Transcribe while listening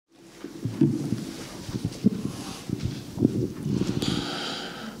I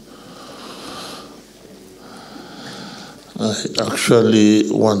actually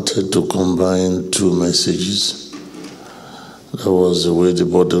wanted to combine two messages. That was the way the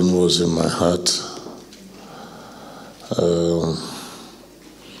burden was in my heart.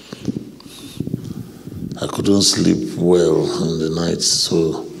 I couldn't sleep well in the night,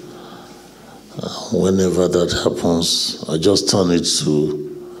 so whenever that happens, I just turn it to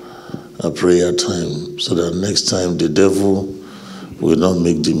a prayer time so that next time the devil will not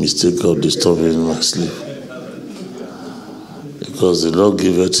make the mistake of disturbing my sleep. Because the Lord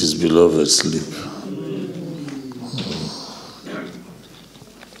giveth his beloved sleep.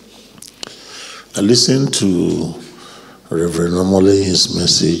 I listened to Reverend Omole's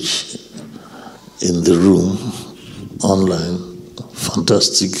message in the room, online.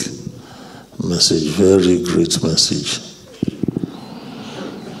 Fantastic message, very great message.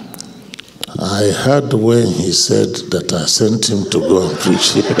 I heard when he said that I sent him to go and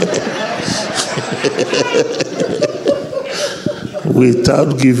preach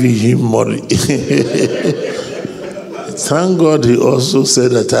without giving him money. Thank God he also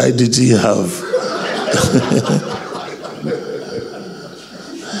said that I didn't have.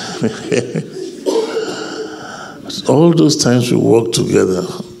 All those times we worked together,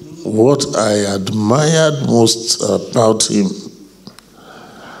 what I admired most about him,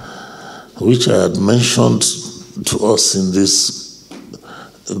 which I had mentioned to us in this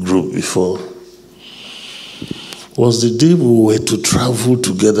group before, was the day we were to travel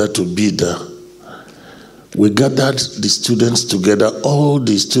together to Bida. We gathered the students together, all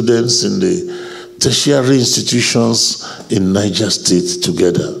the students in the tertiary institutions in Niger State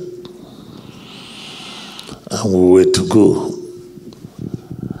together. And we were to go.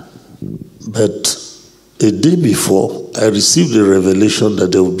 But a day before, I received a revelation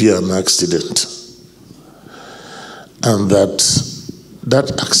that there would be an accident. And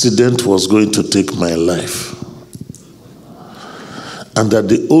that accident was going to take my life. And that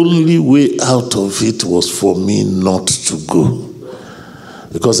the only way out of it was for me not to go.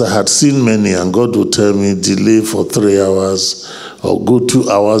 Because I had seen many, and God would tell me, delay for 3 hours, or go 2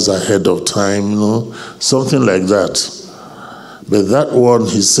 hours ahead of time, something like that. But that one,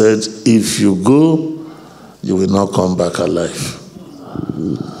 he said, if you go, you will not come back alive.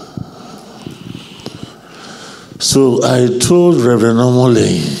 So I told Reverend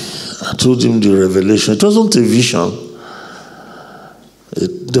Omole, I told him the revelation. It wasn't a vision.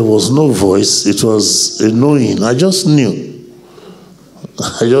 There was no voice. It was a knowing. I just knew.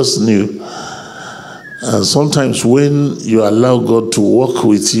 And sometimes when you allow God to walk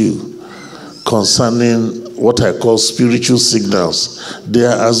with you concerning what I call spiritual signals, they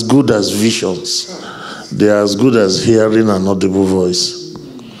are as good as visions. They are as good as hearing an audible voice.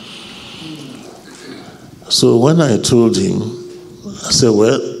 So when I told him, I said,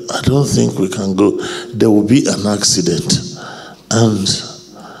 well, I don't think we can go. There will be an accident and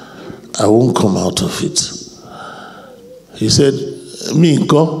I won't come out of it. He said, me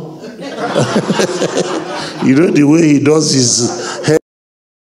go. You know the way he does his head.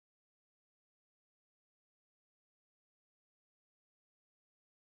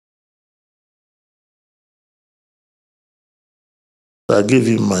 I gave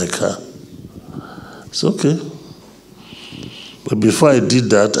him my car. It's okay. But before I did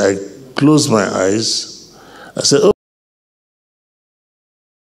that, I closed my eyes. I said, oh.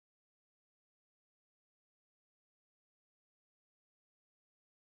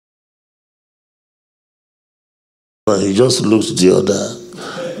 But he just looked the other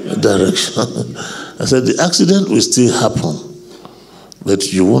direction. I said, the accident will still happen,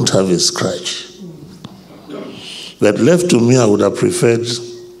 but you won't have a scratch. But left to me, I would have preferred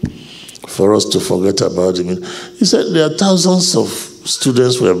for us to forget about him. He said, there are thousands of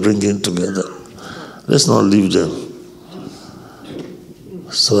students we are bringing together. Let's not leave them.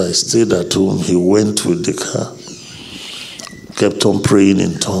 So I stayed at home. He went with the car, kept on praying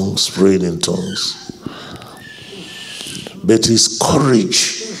in tongues, praying in tongues. But his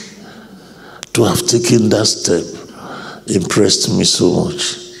courage to have taken that step impressed me so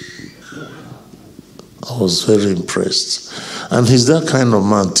much. I was very impressed. And he's that kind of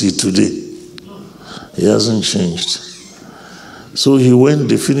man till today. He hasn't changed. So he went,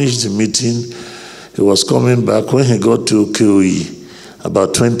 they finished the meeting. He was coming back. When he got to Okeoyi,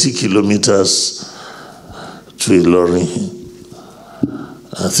 about 20 kilometers to Ilorin,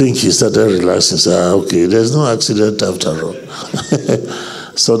 I think he started relaxing. Said, okay, there's no accident after all.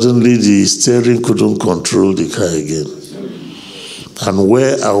 Suddenly the steering couldn't control the car again. And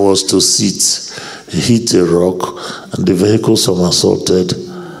where I was to sit, hit a rock and the vehicle somersaulted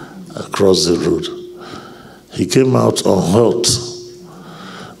across the road. He came out unhurt,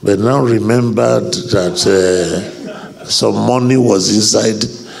 but now remembered that some money was inside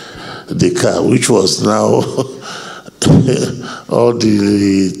the car, which was now all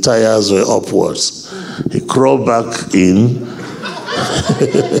the tires were upwards. He crawled back in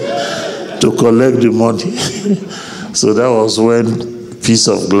to collect the money. So that was when a piece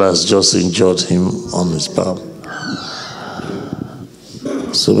of glass just injured him on his palm.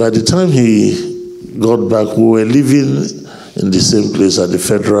 So by the time he got back, we were living in the same place at the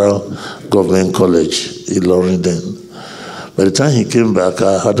Federal Government College in Ilorin then. By the time he came back,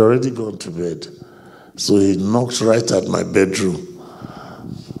 I had already gone to bed. So he knocked right at my bedroom.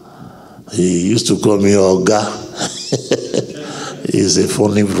 He used to call me Oga. He's a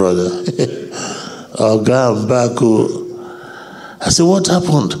funny brother. Oga, I'm back. I said, what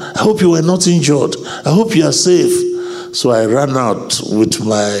happened? I hope you were not injured. I hope you are safe. So I ran out with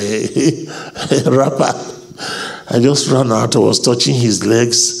my wrapper. I just ran out. I was touching his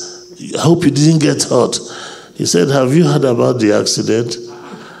legs. I hope you didn't get hurt. He said, have you heard about the accident?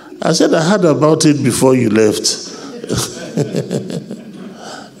 I said, I heard about it before you left.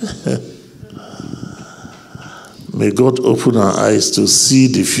 May God open our eyes to see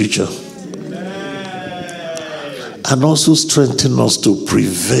the future. And also strengthen us to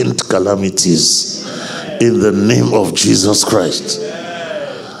prevent calamities in the name of Jesus Christ.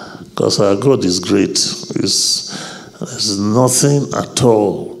 Because our God is great. There's nothing at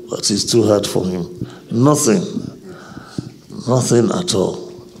all that is too hard for him. Nothing. Nothing at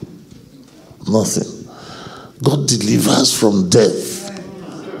all. Nothing. God delivers from death.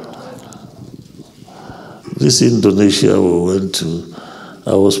 This Indonesia we went to,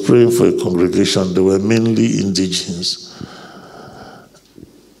 I was praying for a congregation. They were mainly indigenous.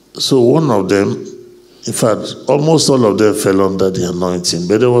 So one of them, in fact, almost all of them fell under the anointing,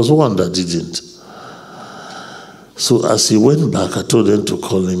 but there was one that didn't. So as he went back, I told them to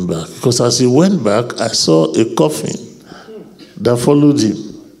call him back. Because as he went back, I saw a coffin that followed him.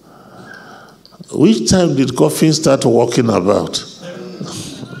 Which time did coffin start walking about?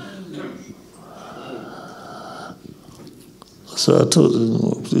 So I told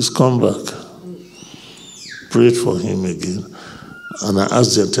him, please come back. Prayed for him again. And I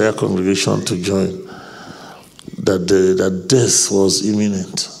asked the entire congregation to join. That death was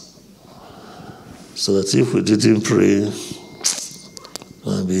imminent. So that if we didn't pray,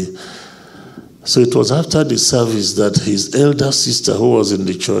 maybe. So it was after the service that his elder sister, who was in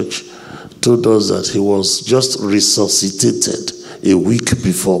the church, told us that he was just resuscitated a week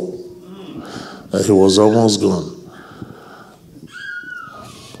before. That he was almost gone.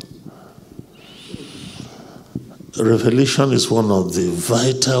 Revelation is one of the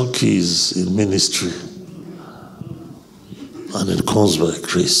vital keys in ministry. And it comes by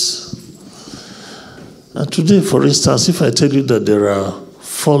grace. And today, for instance, if I tell you that there are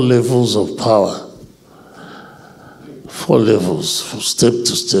 4 levels of power, 4 levels, from step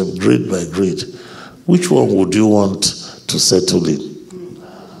to step, grade by grade, which one would you want to settle in?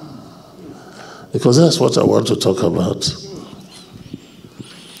 Because that's what I want to talk about.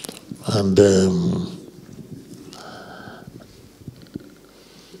 And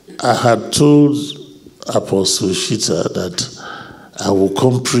I had told Apostle Shita that I will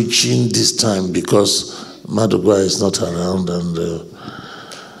come preaching this time because Madugwa is not around, and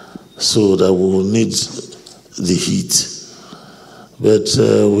so that we will need the heat. But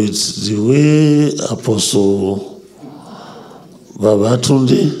with the way Apostle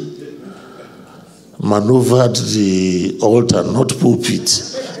Babatunde maneuvered the altar, not pulpit,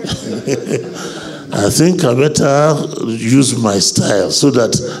 I think I better use my style so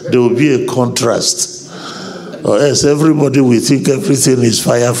that there will be a contrast. Or else everybody will think everything is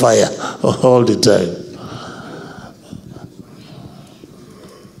fire all the time.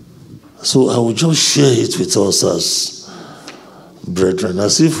 So I will just share it with us as brethren,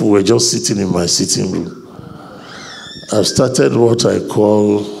 as if we were just sitting in my sitting room. I've started what I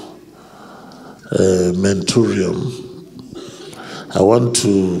call mentorium. I want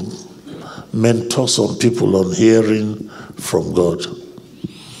to mentor some people on hearing from God.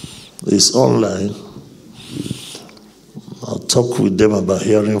 It's online. I'll talk with them about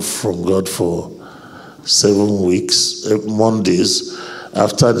hearing from God for 7 weeks, Mondays.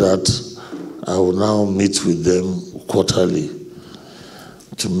 After that, I will now meet with them quarterly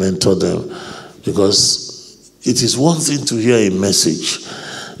to mentor them. Because it is one thing to hear a message.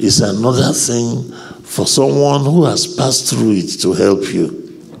 It's another thing for someone who has passed through it to help you.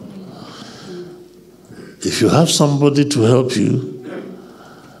 If you have somebody to help you,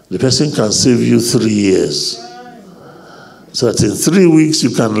 the person can save you 3 years. So that in 3 weeks you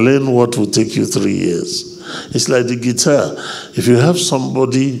can learn what will take you 3 years. It's like the guitar. If you have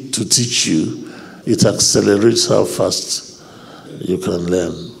somebody to teach you, it accelerates how fast you can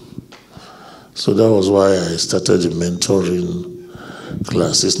learn. So that was why I started the mentoring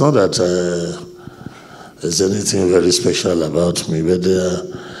class. It's not that there's anything very special about me, but there are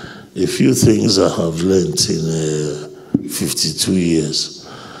a few things I have learned in 52 years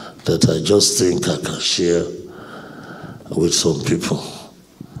that I just think I can share with some people.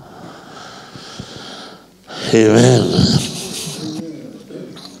 Amen.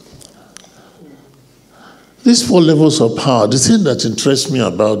 These 4 levels of power, the thing that interests me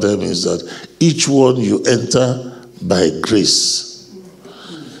about them is that each one you enter by grace,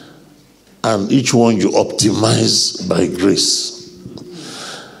 and each one you optimize by grace.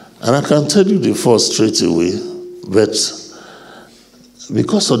 And I can tell you the first straight away, but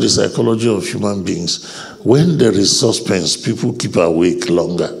because of the psychology of human beings, when there is suspense, people keep awake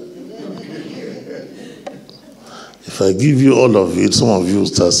longer. If I give you all of it, some of you will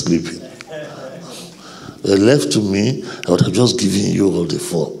start sleeping. Left to me, I would have just given you all the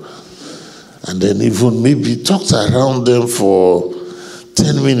 4. And then even maybe talked around them for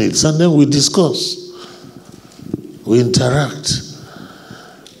 10 minutes, and then we discuss. We interact.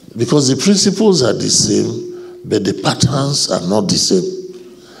 Because the principles are the same, but the patterns are not the same.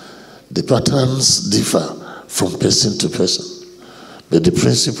 The patterns differ from person to person, but the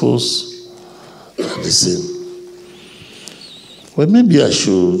principles are the same. Well, maybe I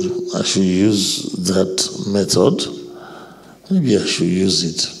should use that method. Maybe I should use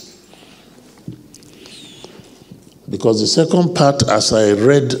it. Because the second part, as I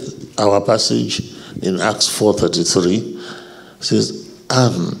read our passage in Acts 4:33, says,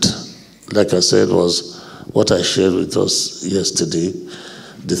 and, like I said, was what I shared with us yesterday,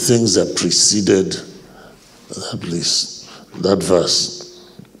 the things that preceded that verse.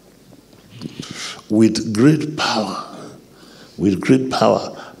 With great power. With great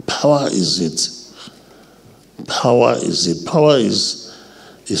power. Power is it. Power is it. Power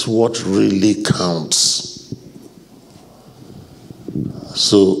is what really counts.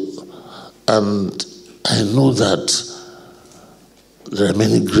 So, and I know that there are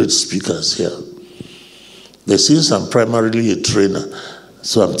many great speakers here. But since I'm primarily a trainer,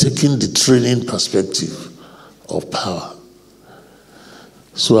 so I'm taking the training perspective of power.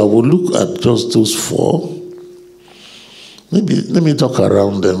 So I will look at just those 4. Maybe let me talk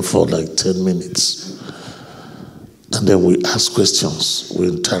around them for like 10 minutes. And then we ask questions. We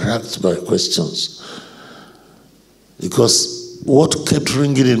interact by questions. Because what kept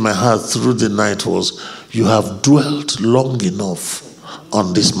ringing in my heart through the night was, you have dwelt long enough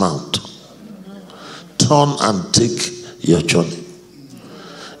on this mount. Turn and take your journey.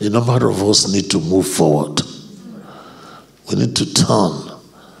 A number of us need to move forward. We need to turn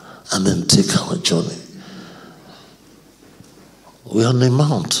and then take our journey. We're on a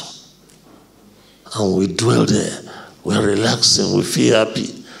mount and we dwell there. We're relaxing, we feel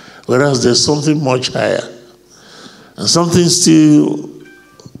happy. Whereas there's something much higher and something still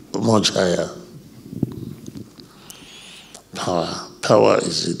much higher. Power. Power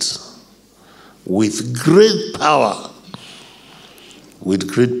is it. With great power. With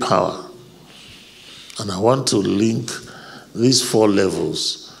great power. And I want to link these 4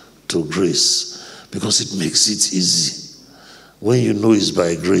 levels to grace because it makes it easy. When you know it's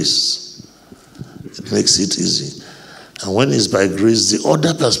by grace, it makes it easy. And when it's by grace, the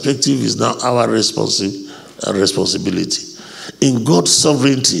other perspective is now our responsibility. In God's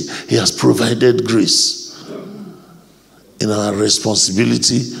sovereignty, He has provided grace. In our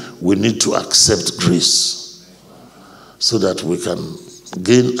responsibility, we need to accept grace so that we can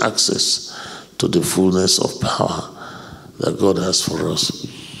gain access to the fullness of power that God has for us.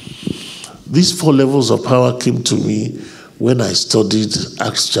 These 4 levels of power came to me when I studied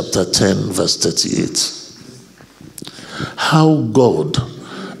Acts chapter 10, verse 38. How God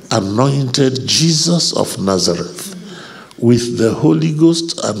anointed Jesus of Nazareth with the Holy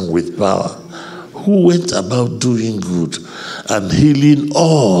Ghost and with power, who went about doing good and healing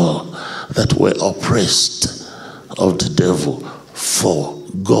all that were oppressed of the devil, for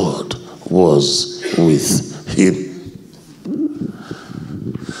God was with him.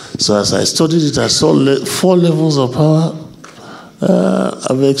 So as I studied it, I saw 4 levels of power.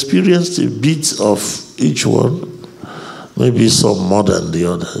 I've experienced a bit of each one, maybe some more than the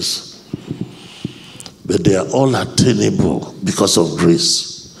others. But they are all attainable because of grace.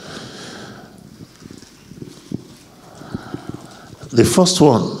 The first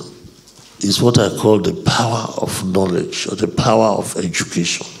one is what I call the power of knowledge or the power of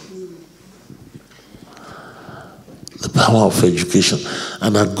education. The power of education.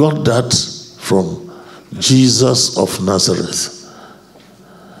 And I got that from Jesus of Nazareth.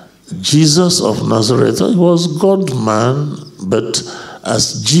 Jesus of Nazareth, he was God-man, but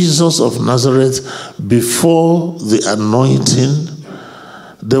as Jesus of Nazareth, before the anointing,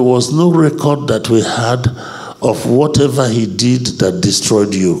 there was no record that we had of whatever he did that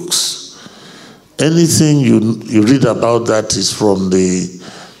destroyed yokes. Anything you read about that is from the,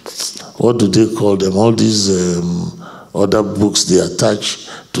 what do they call them, all these other books they attach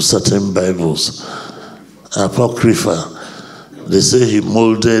to certain Bibles. Apocrypha. They say he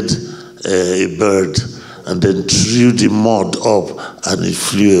molded a bird and then threw the mud up and it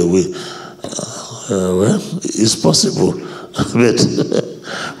flew away. Well, it's possible,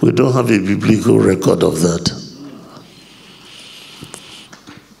 but we don't have a biblical record of that.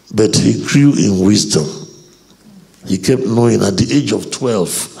 But he grew in wisdom. He kept knowing. At the age of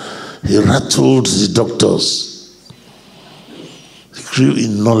 12, he rattled the doctors. He grew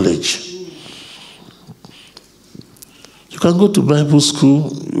in knowledge. You can go to Bible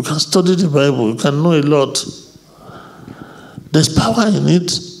school, you can study the Bible, you can know a lot. There's power in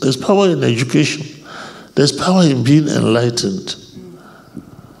it. There's power in education. There's power in being enlightened.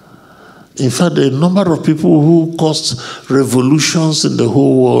 In fact, there are a number of people who caused revolutions in the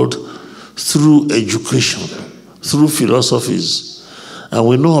whole world through education, through philosophies. And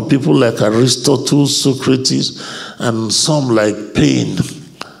we know of people like Aristotle, Socrates, and some like Paine.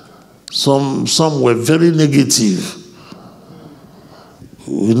 Some were very negative.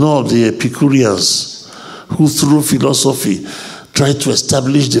 We know of the Epicureans who through philosophy tried to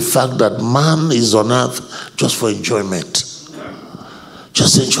establish the fact that man is on earth just for enjoyment.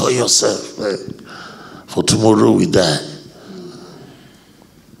 Just enjoy yourself. For tomorrow we die.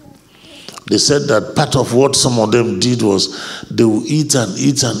 They said that part of what some of them did was they would eat and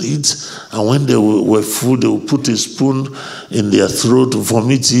eat and eat, and when they were full, they would put a spoon in their throat,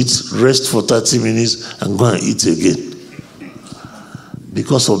 vomit it, rest for 30 minutes, and go and eat again.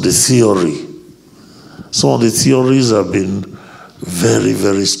 Because of the theory. Some of the theories have been very,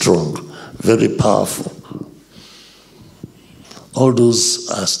 very strong, very powerful. All those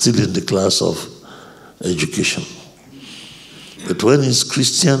are still in the class of education. But when it's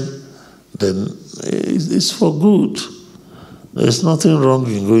Christian, then it's for good. There's nothing wrong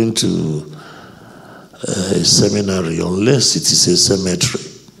in going to a seminary unless it is a cemetery.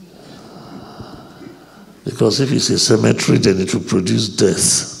 Because if it's a cemetery, then it will produce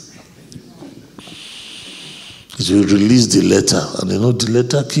death. It will release the letter, and you know the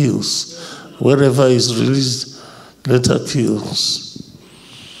letter kills. Wherever it's released, letter kills.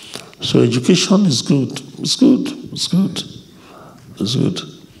 So education is good. It's good. It's good. It's good.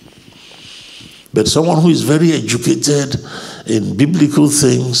 But someone who is very educated in biblical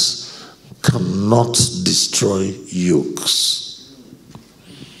things cannot destroy yokes.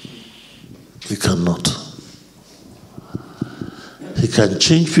 He cannot. He can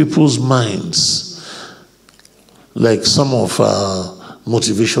change people's minds. Like some of our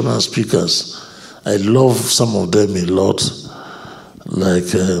motivational speakers. I love some of them a lot. Like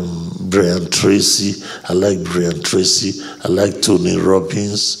Brian Tracy. I like Brian Tracy. I like Tony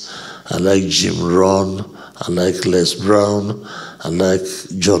Robbins. I like Jim Rohn. I like Les Brown. I like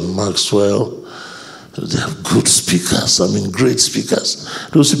John Maxwell. They have good speakers. I mean, great speakers.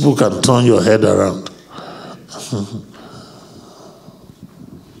 Those people can turn your head around.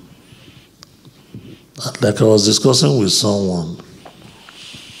 Like I was discussing with someone,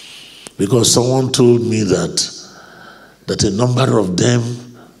 because someone told me that a number of them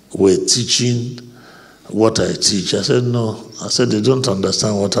were teaching what I teach. I said, no. I said, they don't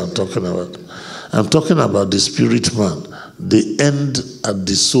understand what I'm talking about. I'm talking about the spirit man, the end at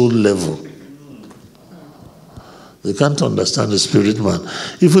the soul level. They can't understand the spirit man.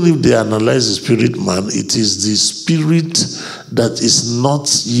 Even if they analyze the spirit man, it is the spirit that is not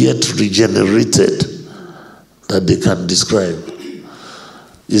yet regenerated that they can describe.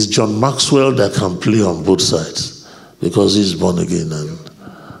 It's John Maxwell that can play on both sides because he's born again and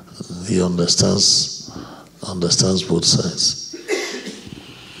he understands both sides.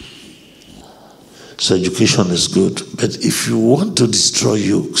 So education is good. But if you want to destroy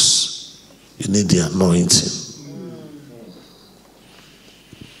yokes, you need the anointing.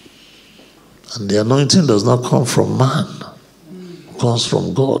 And the anointing does not come from man. It comes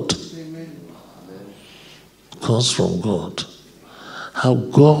from God. It comes from God. How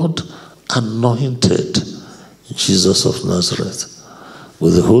God anointed Jesus of Nazareth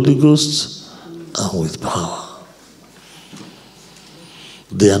with the Holy Ghost and with power.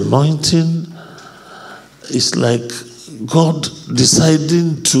 The anointing is like God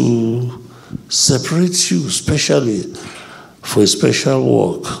deciding to separates you specially for a special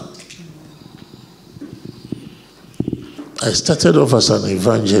work. I started off as an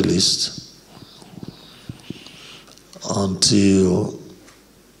evangelist until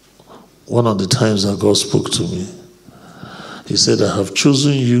one of the times that God spoke to me. He said, I have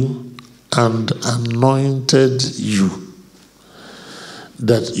chosen you and anointed you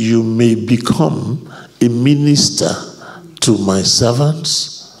that you may become a minister to my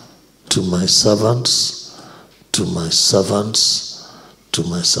servants, to my servants, to my servants, to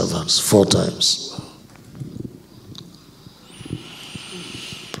my servants. 4 times.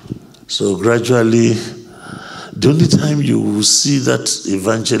 So gradually, the only time you will see that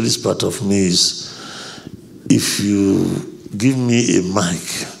evangelist part of me is if you give me a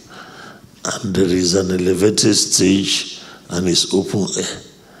mic and there is an elevated stage and it's open air.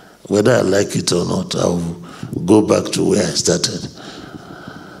 Whether I like it or not, I'll go back to where I started.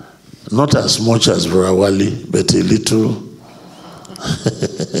 Not as much as Brawali, but a little.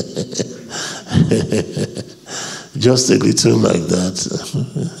 Just a little like that.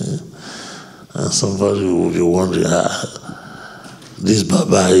 And somebody will be wondering, this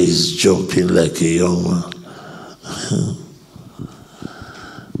Baba is jumping like a young man.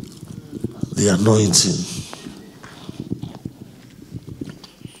 The anointing.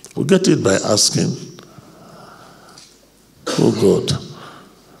 We get it by asking, oh God,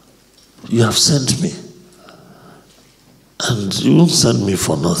 you have sent me. And you won't send me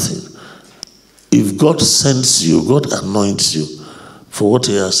for nothing. If God sends you, God anoints you for what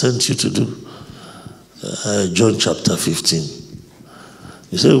he has sent you to do. John chapter 15.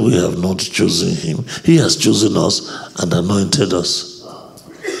 He said, we have not chosen him. He has chosen us and anointed us.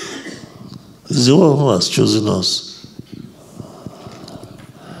 He's the one who has chosen us.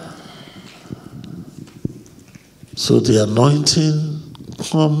 So the anointing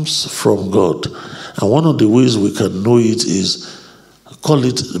comes from God. And one of the ways we can know it is, call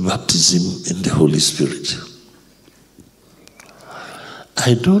it the baptism in the Holy Spirit.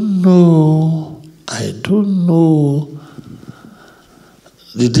 I don't know.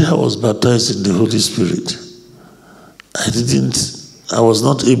 The day I was baptized in the Holy Spirit, I was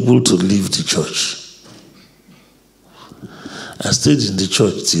not able to leave the church. I stayed in the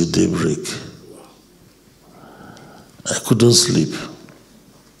church till daybreak. I couldn't sleep.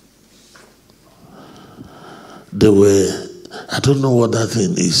 There were, I don't know what that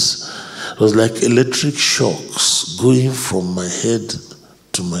thing is. It was like electric shocks going from my head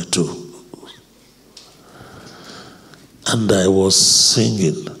to my toe. And I was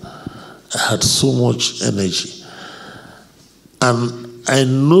singing. I had so much energy. And I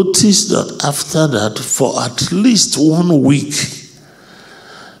noticed that after that, for at least 1 week,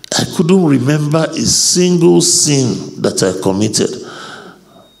 I couldn't remember a single sin that I committed.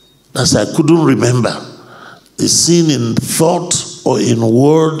 As I couldn't remember a sin in thought or in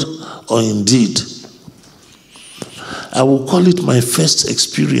word or in deed. I will call it my first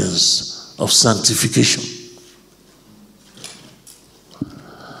experience of sanctification.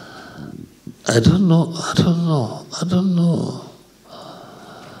 I don't know.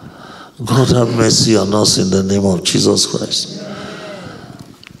 God have mercy on us in the name of Jesus Christ.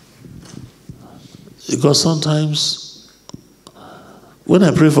 Because sometimes, when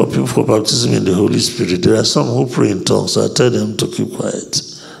I pray for people for baptism in the Holy Spirit, there are some who pray in tongues. So I tell them to keep quiet.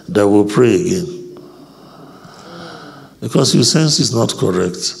 They will pray again. Because you sense it's not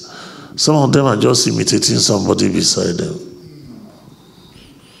correct. Some of them are just imitating somebody beside them.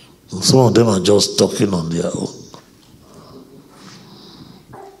 Some of them are just talking on their own.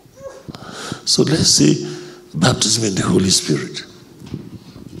 So let's say baptism in the Holy Spirit.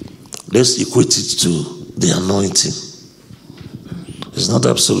 Let's equate it to the anointing. It's not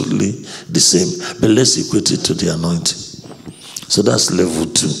absolutely the same, but let's equate it to the anointing. So that's level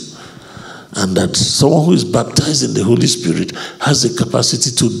 2. And that someone who is baptized in the Holy Spirit has the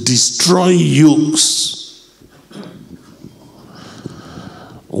capacity to destroy yokes.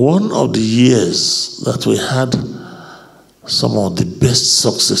 One of the years that we had some of the best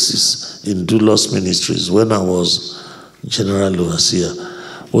successes in Doulos Ministries when I was General Overseer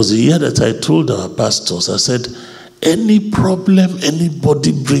was the year that I told our pastors, I said, any problem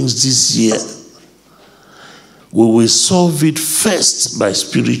anybody brings this year, we will solve it first by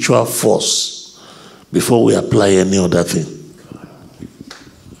spiritual force before we apply any other thing.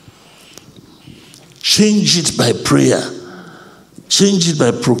 Change it by prayer. Change it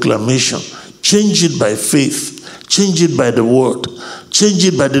by proclamation. Change it by faith. Change it by the word. Change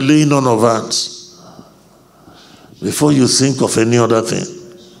it by the laying on of hands. Before you think of any other thing.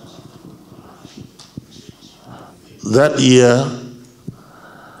 That year,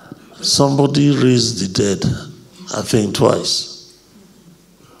 Somebody raised the dead, I think twice.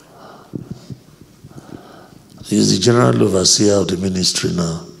 He's the general overseer of the ministry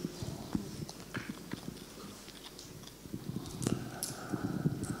now.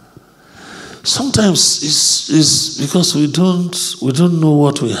 Sometimes it's because we don't know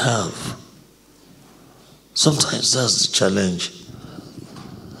what we have. Sometimes that's the challenge.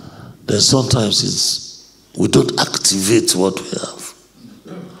 Then sometimes it's we don't activate what we have.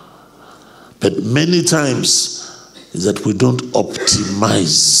 But many times is that we don't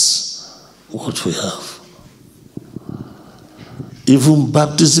optimize what we have. Even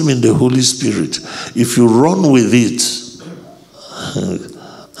baptism in the Holy Spirit, if you run with it,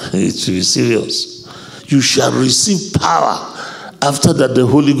 it will be serious. You shall receive power after that the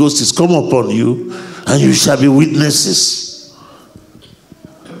Holy Ghost is come upon you, and you shall be witnesses.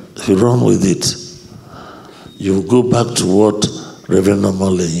 If you run with it, you will go back to what Reverend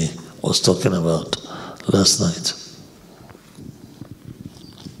Omole was talking about last night.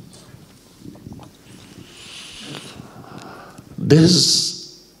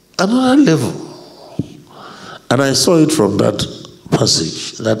 There's another level, and I saw it from that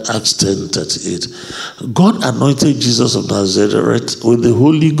passage, that Acts 10:38. God anointed Jesus of Nazareth with the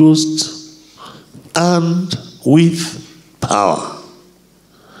Holy Ghost and with power.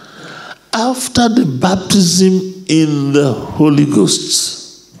 After the baptism in the Holy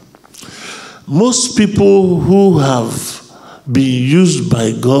Ghost, most people who have been used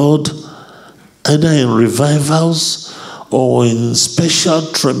by God either in revivals or in special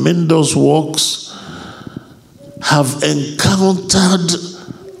tremendous works have encountered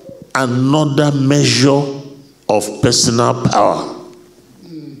another measure of personal power.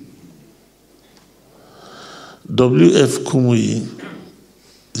 W.F. Kumuyi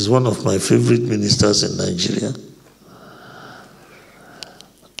is one of my favorite ministers in Nigeria.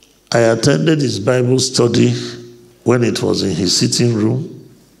 I attended his Bible study when it was in his sitting room.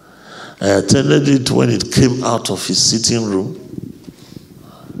 I attended it when it came out of his sitting room.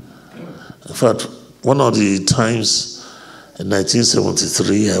 In fact, one of the times in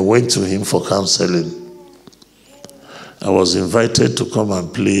 1973, I went to him for counseling. I was invited to come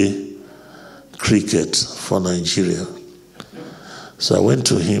and play cricket for Nigeria. So I went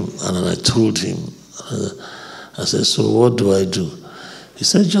to him and I told him, I said, so what do I do? He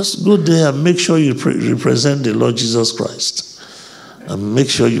said, just go there and make sure you represent the Lord Jesus Christ. And make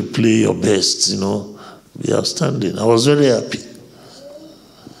sure you play your best, be outstanding. I was very happy.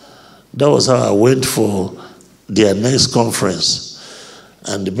 That was how I went for their next conference.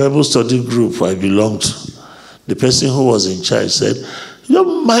 And the Bible study group I belonged to, the person who was in charge said, you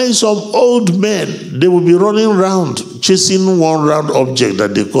don't mind some old men, they will be running around chasing one round object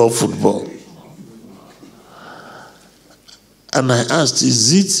that they call football. And I asked,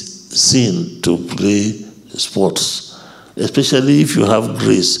 is it sin to play sports? Especially if you have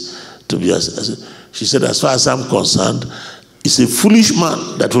grace to be. She said, as far as I'm concerned, it's a foolish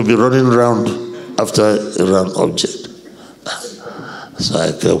man that will be running around after a round object. So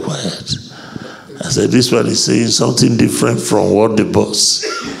I kept quiet. I said, this one is saying something different from what the boss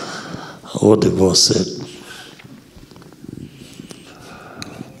said.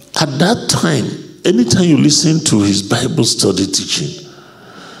 At that time, anytime you listen to his Bible study teaching,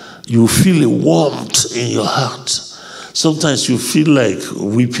 you feel a warmth in your heart. Sometimes you feel like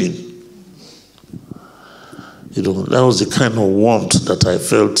weeping. That was the kind of warmth that I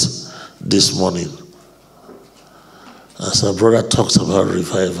felt this morning. As our brother talked about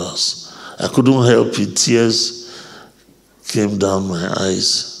revivals, I couldn't help it. Tears came down my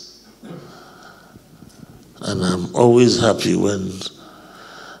eyes. And I'm always happy when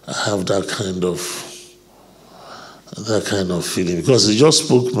I have that kind of feeling, because it just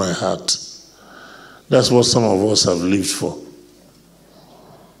spoke my heart. That's what some of us have lived for.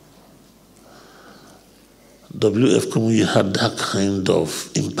 W.F. Kumuyi had that kind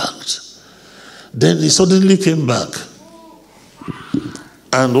of impact. Then he suddenly came back.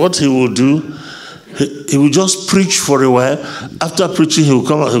 And what he would do, he would just preach for a while. After preaching, he would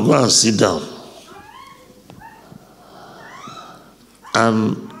come out, he would go and sit down.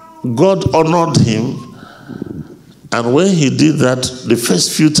 And God honored him. And when he did that, the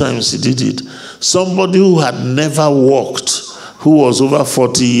first few times he did it, somebody who had never walked, who was over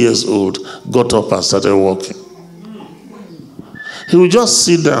 40 years old, got up and started walking. He would just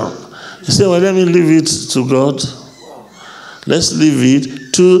sit down. He said, well, let me leave it to God. Let's leave it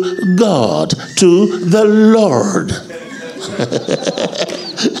to God, to the Lord.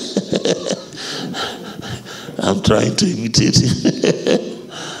 I'm trying to imitate him.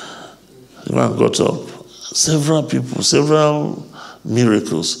 The man got up. Several people, several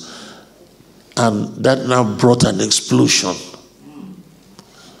miracles. And that now brought an explosion.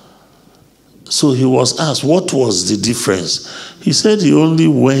 So he was asked, what was the difference? He said he only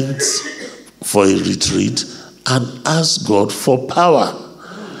went for a retreat and asked God for power.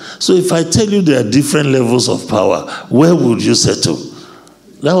 So if I tell you there are different levels of power, where would you settle?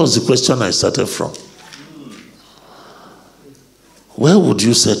 That was the question I started from. Where would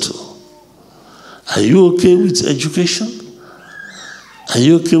you settle? Are you okay with education? Are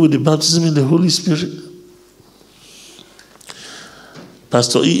you okay with the baptism in the Holy Spirit?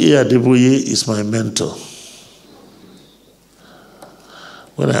 Pastor E.A. Adeboye is my mentor.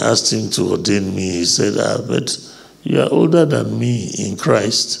 When I asked him to ordain me, he said, but you are older than me in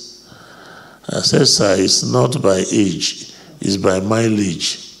Christ. I said, sir, it's not by age, it's by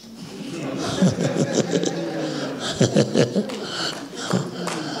mileage.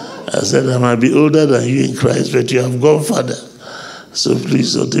 I said, I might be older than you in Christ, but you have gone further. So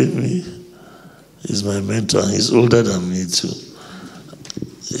please ordain me. He's my mentor, and he's older than me too,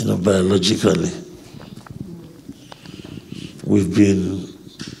 biologically. We've been,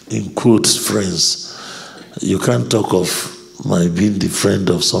 in quotes, friends. You can't talk of my being the friend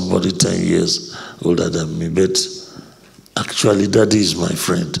of somebody 10 years older than me, but actually, Daddy is my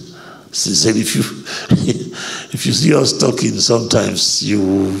friend. She said, if you see us talking, sometimes you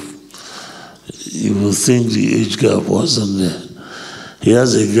will think the age gap wasn't there. He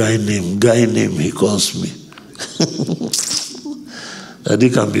has a guy name he calls me. Daddy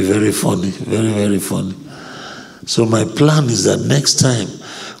can be very funny, very, very funny. So my plan is that next time,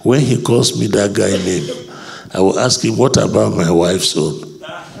 when he calls me that guy name, I will ask him, what about my wife's own?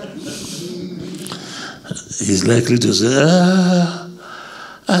 He's likely to say,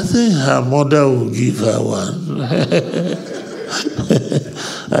 I think her mother will give her one.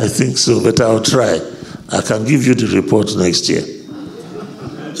 I think so, but I'll try. I can give you the report next year,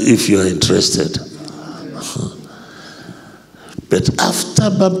 if you are interested. But after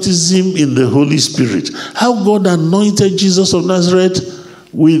baptism in the Holy Spirit, how God anointed Jesus of Nazareth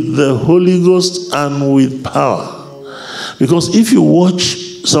with the Holy Ghost and with power. Because if you watch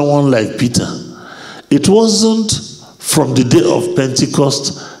someone like Peter, it wasn't from the day of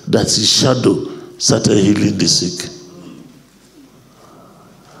Pentecost that his shadow started healing the sick.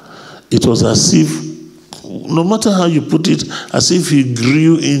 It was as if, no matter how you put it, as if he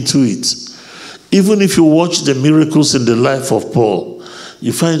grew into it. Even if you watch the miracles in the life of Paul,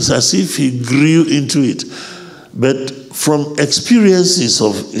 you find it's as if he grew into it. But from experiences,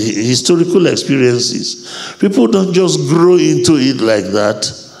 of historical experiences, people don't just grow into it like that,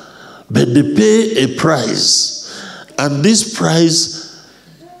 but they pay a price. And this price,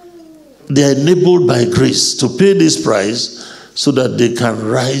 they are enabled by grace to pay this price so that they can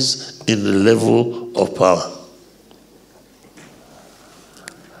rise in the level of power.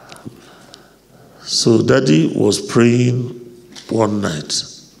 So Daddy was praying one night.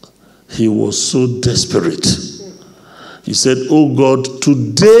 He was so desperate. He said, oh God,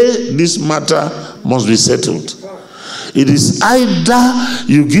 today this matter must be settled. It is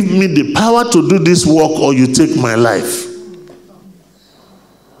either you give me the power to do this work or you take my life.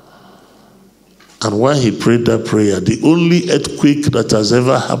 And while he prayed that prayer, the only earthquake that has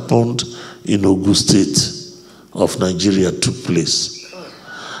ever happened in Ogun State of Nigeria took place.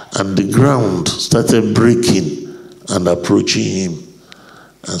 And the ground started breaking and approaching him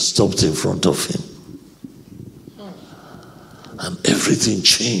and stopped in front of him. And everything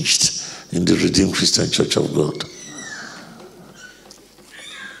changed in the Redeemed Christian Church of God.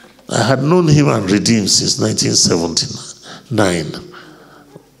 I had known him and Redeemed since 1979,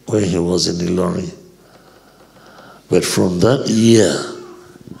 when he was in Ilorin. But from that year,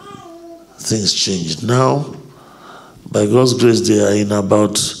 things changed. Now, by God's grace, they are in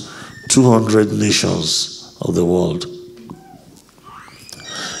about 200 nations of the world.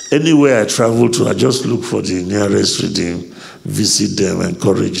 Anywhere I travel to, I just look for the nearest Redeemed, visit them,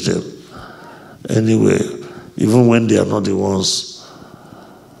 encourage them. Anywhere, even when they are not the ones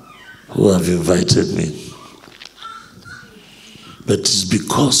who have invited me. But it's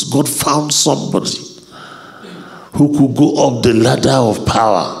because God found somebody who could go up the ladder of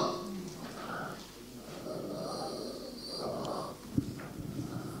power.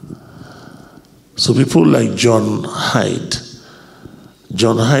 So people like John Hyde.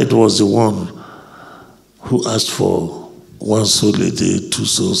 John Hyde was the one who asked for 1 soul a day, 2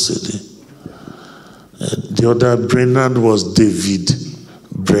 souls a day. The other, Brainerd, was David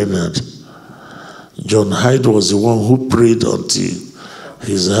Brainerd. John Hyde was the one who prayed until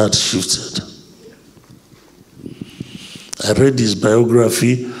his heart shifted. I read his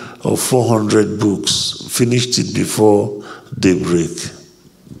biography of 400 books, finished it before daybreak.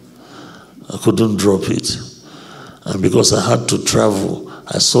 I couldn't drop it. And because I had to travel,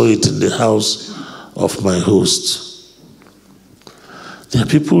 I saw it in the house of my host. There are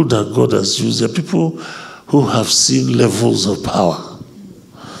people that God has used. There are people who have seen levels of power.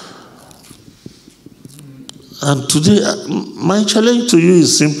 And today, my challenge to you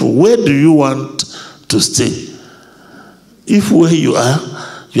is simple. Where do you want to stay? If where you are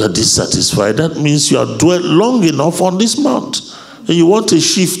dissatisfied, that means you have dwelt long enough on this mount and you want a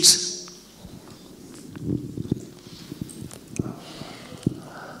shift.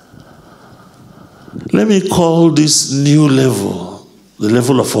 Let me call this new level the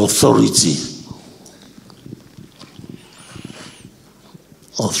level of authority.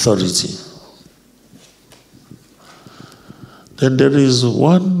 Authority. Then there is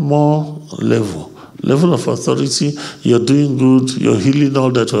one more level of authority. You're doing good, you're healing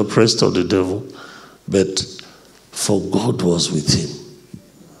all that were oppressed of the devil, but for God was with him.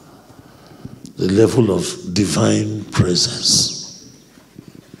 The level of divine presence.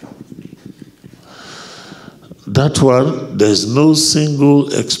 That one, there's no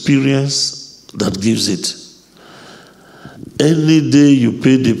single experience that gives it. Any day you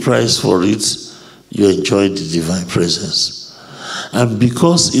pay the price for it, you enjoy the divine presence. And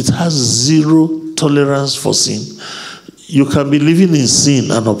because it has zero tolerance for sin, you can be living in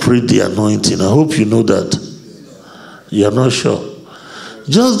sin and operate the anointing. I hope you know that. You are not sure.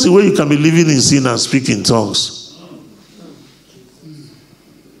 Just the way you can be living in sin and speak in tongues.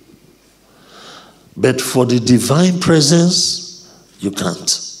 But for the divine presence, you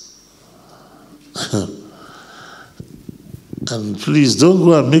can't. And please don't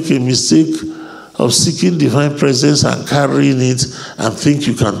go and make a mistake of seeking divine presence and carrying it and think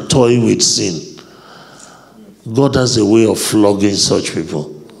you can toy with sin. God has a way of flogging such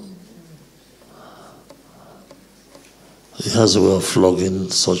people. He has a way of flogging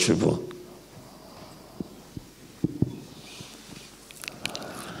such people.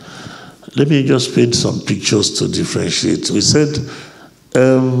 Let me just paint some pictures to differentiate. We said,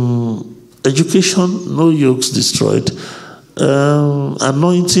 education, no yokes destroyed.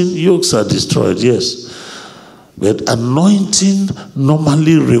 Anointing, yokes are destroyed, yes. But anointing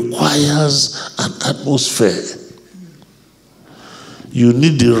normally requires an atmosphere. You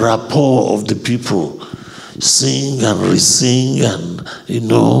need the rapport of the people. Sing and re-sing and,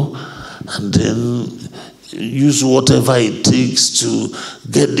 and then use whatever it takes to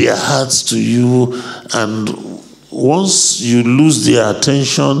get their hearts to you. And once you lose their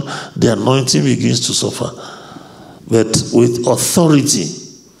attention, the anointing begins to suffer. But with authority,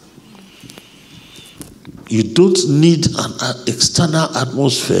 you don't need an external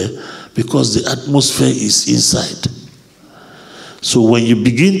atmosphere because the atmosphere is inside. So when you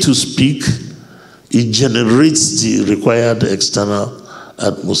begin to speak, it generates the required external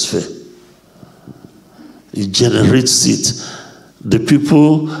atmosphere. It generates it. The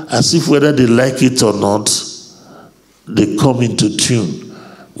people, as if whether they like it or not, they come into tune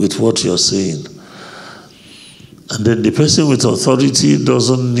with what you're saying. And then the person with authority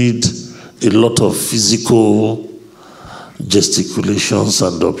doesn't need a lot of physical gesticulations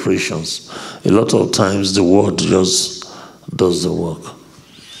and operations. A lot of times the word just does the work.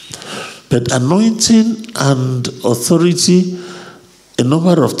 But anointing and authority, a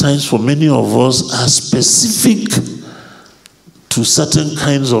number of times for many of us, are specific to certain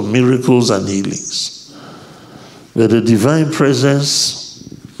kinds of miracles and healings. But the divine presence,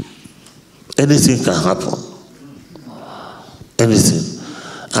 anything can happen. Anything.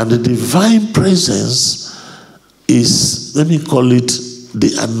 And the divine presence is, let me call it,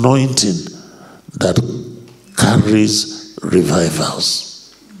 the anointing that carries revivals.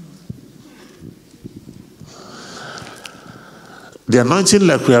 The anointing,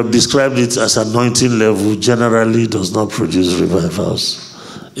 like we have described it as anointing level, generally does not produce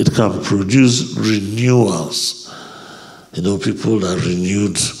revivals. It can produce renewals. People are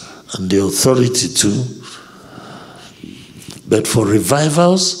renewed, and the authority too. But for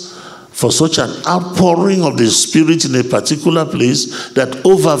revivals, for such an outpouring of the Spirit in a particular place that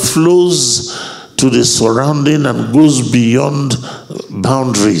overflows to the surrounding and goes beyond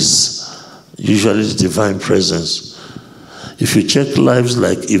boundaries, usually the divine presence. If you check lives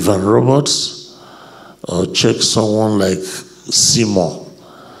like Evan Roberts or check someone like Seymour,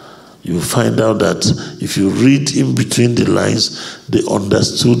 you find out that if you read in between the lines, they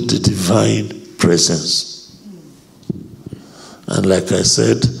understood the divine presence. And like I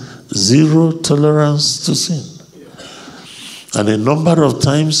said, zero tolerance to sin. And a number of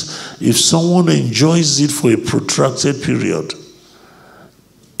times, if someone enjoys it for a protracted period,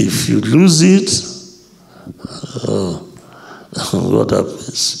 if you lose it, what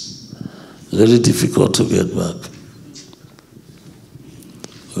happens? Very difficult to get back.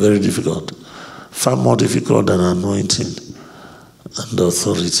 Very difficult. Far more difficult than anointing and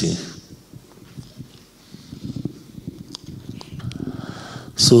authority.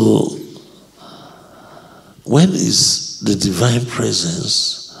 So, when is the divine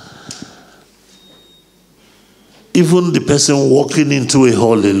presence? Even the person walking into a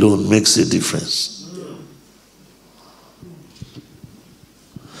hall alone makes a difference.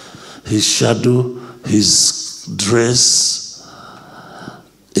 His shadow, his dress,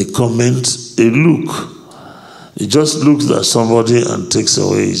 a comment, a look. He just looks at somebody and takes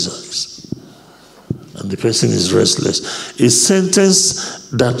away his eyes. And the person is restless. A sentence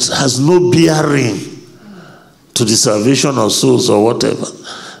that has no bearing to the salvation of souls or whatever.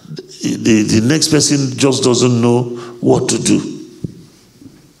 The next person just doesn't know what to do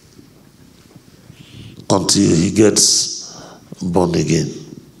until he gets born again.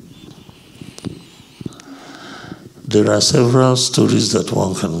 There are several stories that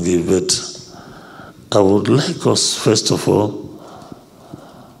one can give, but I would like us, first of all,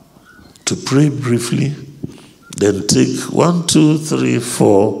 to pray briefly, then take 1, 2, 3,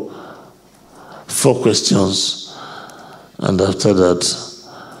 4 questions, and after that,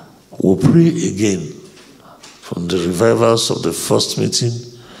 we'll pray again from the revivals of the first meeting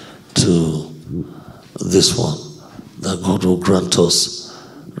to this one, that God will grant us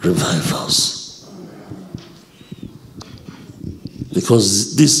revivals.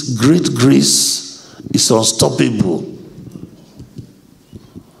 Because this great grace is unstoppable.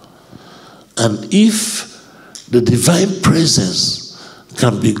 And if the divine presence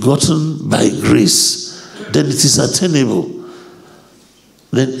can be gotten by grace, then it is attainable.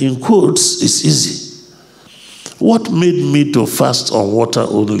 Then in quotes, it's easy. What made me to fast on water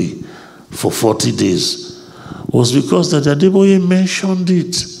only for 40 days was because that Adeboye mentioned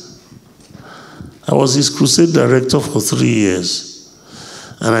it. I was his crusade director for 3 years.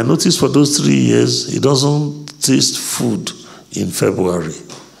 And I noticed for those 3 years, he doesn't taste food in February.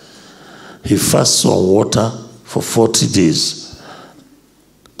 He fasts on water for 40 days.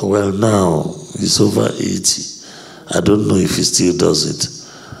 Well, now he's over 80. I don't know if he still does it.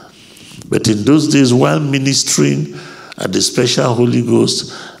 But in those days, while ministering at the Special Holy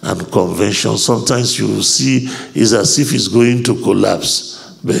Ghost and convention, sometimes you will see it's as if he's going to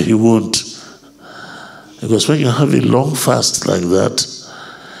collapse, but he won't. Because when you have a long fast like that,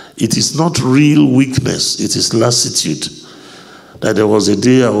 it is not real weakness, it is lassitude. That there was a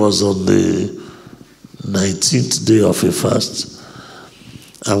day I was on the 19th day of a fast,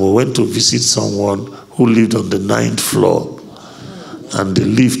 and we went to visit someone who lived on the 9th floor, and the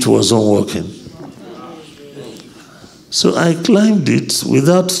lift wasn't working. So I climbed it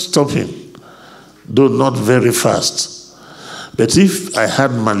without stopping, though not very fast. But if I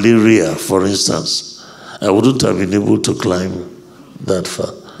had malaria, for instance, I wouldn't have been able to climb that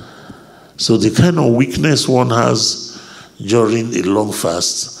far. So the kind of weakness one has during a long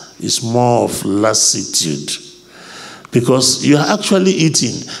fast is more of lassitude. Because you are actually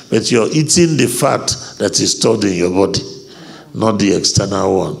eating, but you're eating the fat that is stored in your body, not the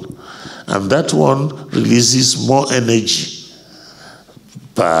external one. And that one releases more energy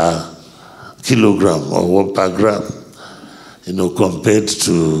per kilogram or per gram, compared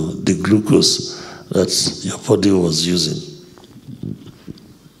to the glucose that your body was using.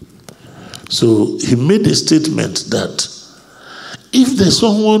 So he made a statement that if there's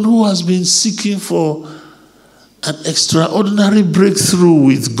someone who has been seeking for an extraordinary breakthrough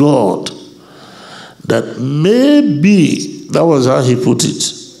with God, that maybe, that was how he put it.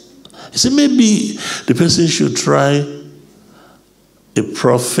 He said maybe the person should try a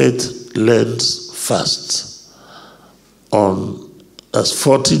prophet-led fast as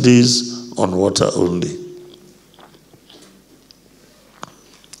 40 days on water only.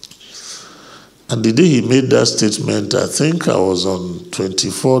 And the day he made that statement, I think I was on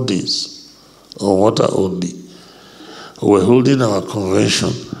 24 days on water only. We were holding our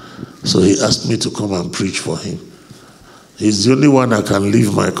convention, so he asked me to come and preach for him. He's the only one I can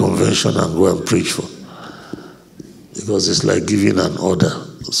leave my convention and go and preach for, because it's like giving an order.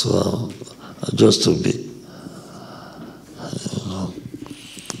 So I just obey.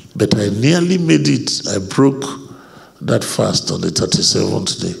 But I nearly made it. I broke that fast on the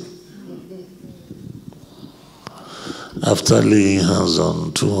 37th day. After laying hands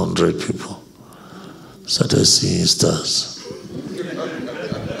on 200 people, started seeing stars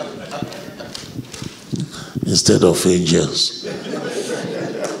instead of angels.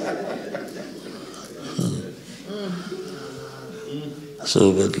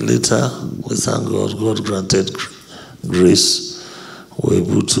 So, but later, we thank God, God granted grace. We're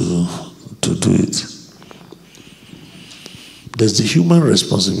able to to do it. There's the human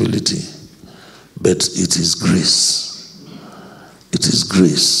responsibility, but it is grace. It is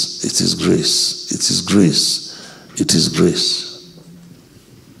grace. It is grace. It is grace. It is grace.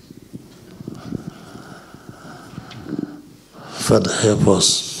 Father, help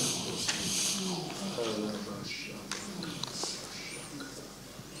us.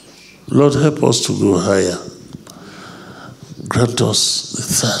 Lord, help us to go higher. Grant us the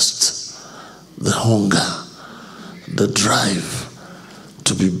thirst, the hunger, the drive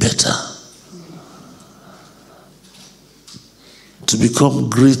to be better, to become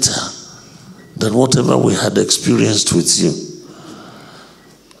greater than whatever we had experienced with you.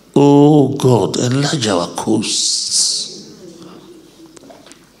 Oh God, enlarge our coasts.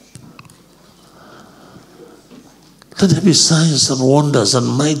 Let there be signs and wonders and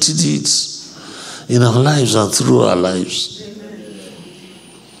mighty deeds in our lives and through our lives.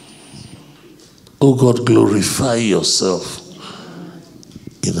 Oh God, glorify yourself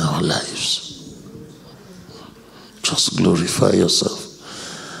in our lives. Just glorify yourself.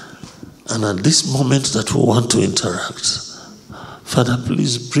 And at this moment that we want to interact, Father,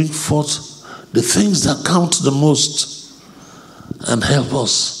 please bring forth the things that count the most and help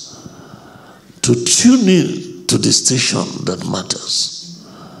us to tune in to the station that matters,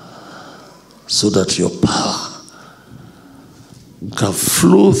 so that your power can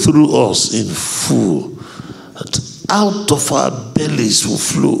flow through us in full, that out of our bellies will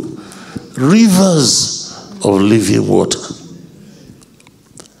flow rivers of living water.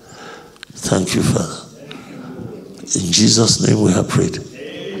 Thank you, Father. In Jesus' name we have prayed.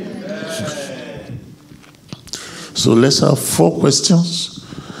 Amen. So let's have 4 questions.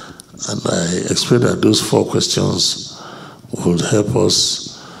 And I expect that those 4 questions will help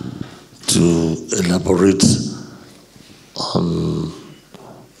us to elaborate on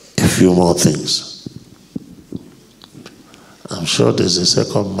a few more things. I'm sure there's a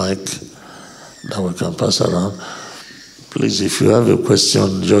second mic that we can pass around. Please, if you have a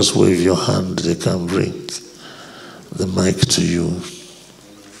question, just wave your hand. They can bring the mic to you.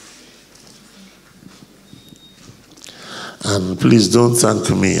 And please don't thank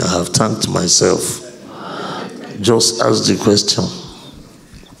me. I have thanked myself. Just ask the question.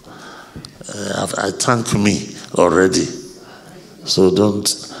 I thank me already. So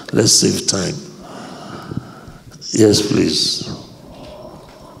let's save time. Yes, please.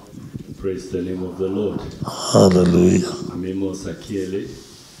 Praise the name of the Lord. Hallelujah.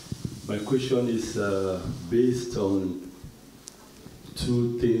 My question is based on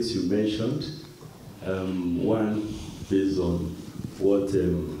 2 things you mentioned. One, based on what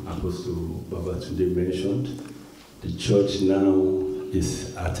Apostle Babatunde mentioned, the church now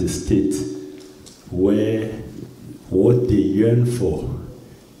is at a state where what they yearn for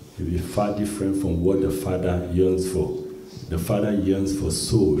will be far different from what the Father yearns for. The Father yearns for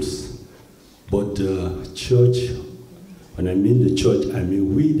souls. But the church, when I mean the church, I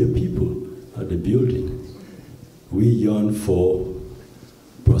mean we the people of the building. We yearn for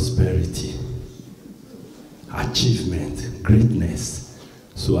prosperity, achievement, greatness.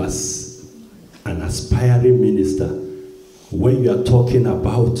 So as an aspiring minister, when you are talking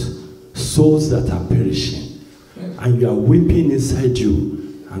about souls that are perishing, and you are weeping inside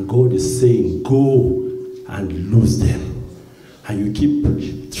you, and God is saying, go and lose them, and you keep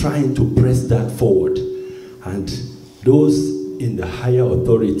trying to press that forward, and those in the higher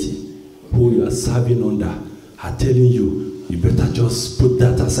authority who you are serving under are telling you, you better just put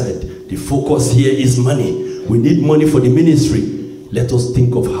that aside. The focus here is money. We need money for the ministry. Let us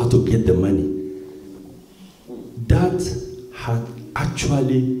think of how to get the money. That had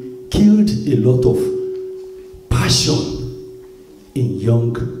actually killed a lot of passion in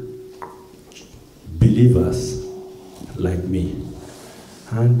young believers like me.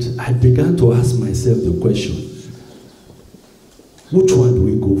 And I began to ask myself the question, which one do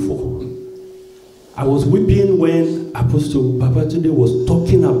we go for? I was weeping when Apostle Babatunde was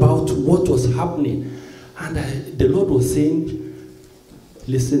talking about what was happening. And the Lord was saying,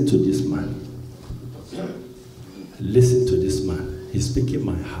 listen to this man. Listen to this man. He's speaking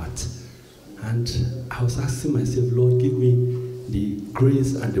my heart. And I was asking myself, Lord, give me the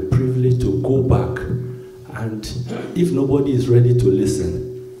grace and the privilege to go back. And if nobody is ready to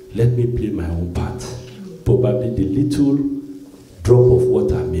listen, let me play my own part. Probably the little drop of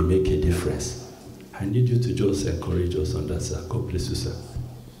water may make a difference. I need you to just encourage us on that, sir. God bless you, sir.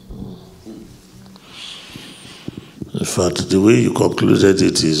 In fact, the way you concluded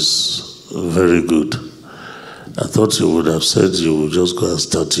it is very good. I thought you would have said you would just go and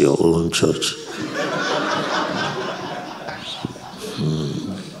start your own church.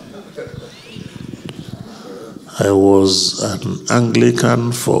 I was an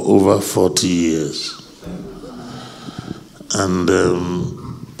Anglican for over 40 years. And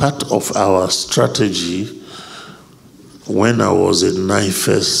part of our strategy when I was a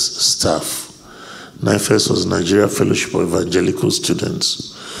NIFES staff, NIFES was Nigeria Fellowship of Evangelical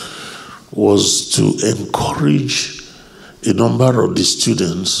Students, was to encourage a number of the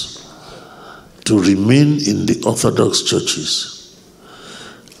students to remain in the Orthodox churches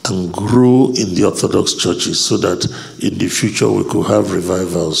and grow in the Orthodox churches so that in the future we could have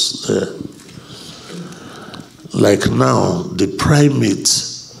revivals there. Like now, the primate,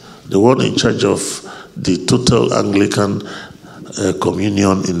 the one in charge of the total Anglican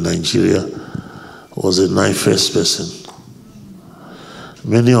communion in Nigeria, was a NIFES person.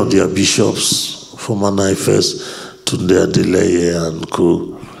 Many of their bishops, former NIFES, Tunde Adeleye and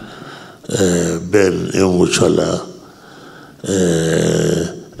co, Ben Enwuchala,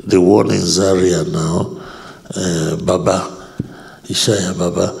 the one in Zaria now, Baba, Ishaya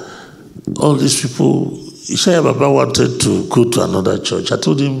Baba, all these people. Ishaya Baba wanted to go to another church. I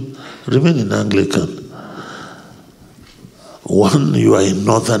told him, remain in Anglican. One, you are a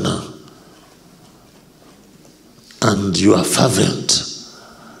northerner, and you are fervent,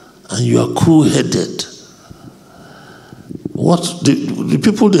 and you are cool-headed. What the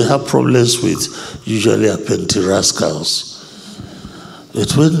people they have problems with usually are petty rascals.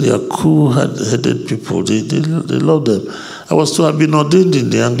 But when they are cool-headed people, they love them. I was to have been ordained in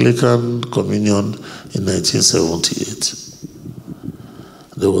the Anglican Communion in 1978.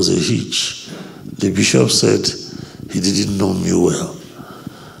 There was a hitch. The bishop said he didn't know me well,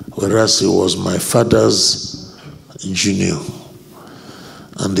 whereas he was my father's junior.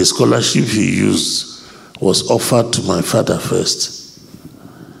 And the scholarship he used was offered to my father first.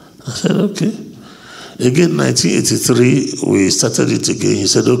 I said, okay. Again, 1983, we started it again. He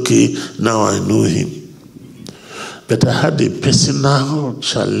said, okay, now I know him. But I had a personal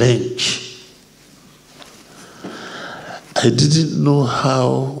challenge. I didn't know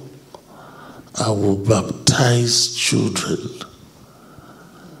how I would baptize children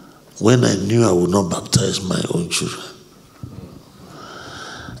when I knew I would not baptize my own children.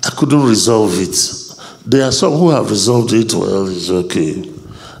 I couldn't resolve it. There are some who have resolved it. Well, it's okay.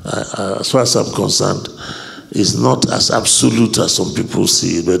 As far as I'm concerned, it's not as absolute as some people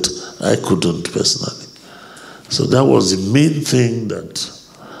see it, but I couldn't personally. So that was the main thing that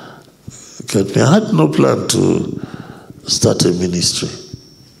kept me. I had no plan to start a ministry.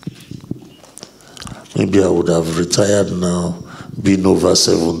 Maybe I would have retired now, being over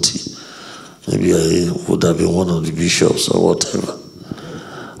 70. Maybe I would have been one of the bishops or whatever.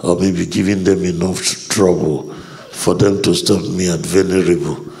 Or maybe giving them enough trouble for them to stop me at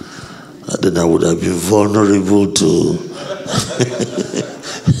venerable. And then I would have been vulnerable to...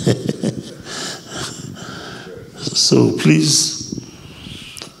 So please,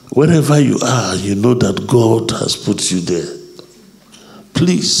 wherever you are, you know that God has put you there.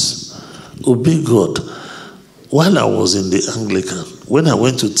 Please, obey God. While I was in the Anglican, when I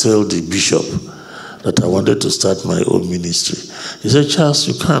went to tell the bishop that I wanted to start my own ministry, he said, Charles,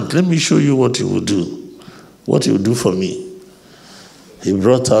 you can't. Let me show you what you will do. What you will do for me. He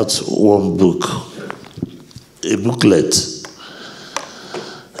brought out one book, a booklet,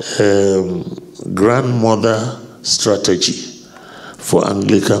 Grandmother Strategy for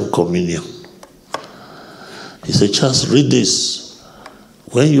Anglican Communion. He said, Charles, read this.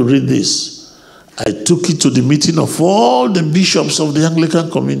 When you read this, I took it to the meeting of all the bishops of the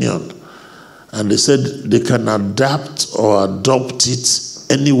Anglican Communion. And they said they can adapt or adopt it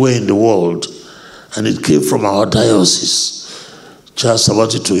anywhere in the world. And it came from our diocese. Just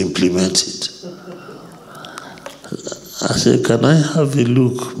about it to implement it. I said, can I have a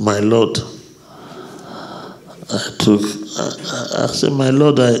look, my Lord? I said, my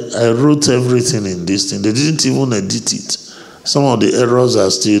Lord, I wrote everything in this thing. They didn't even edit it. Some of the errors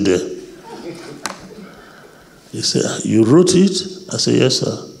are still there. He said, you wrote it? I said, yes,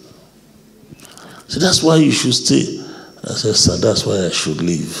 sir. So that's why you should stay. I said, sir, that's why I should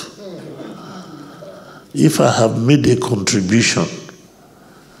leave. If I have made a contribution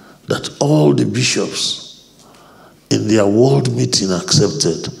that all the bishops in their world meeting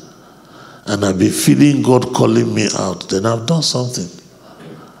accepted, and I've been feeling God calling me out, then I've done something.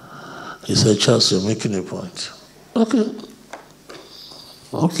 He said, Charles, you're making a point. Okay.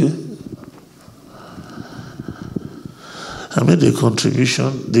 I made a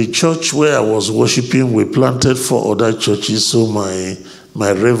contribution. The church where I was worshiping, we planted 4 other churches, so my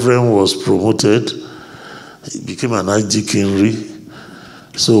reverend was promoted. He became an archdeaconry.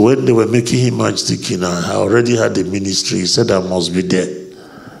 So when they were making him archdeacon, I already had a ministry. He said I must be there.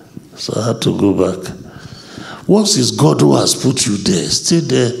 So I had to go back. Once it's God who has put you there, stay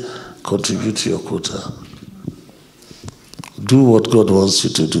there, contribute to your quota. Do what God wants you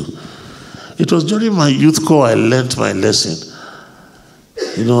to do. It was during my youth corps I learned my lesson.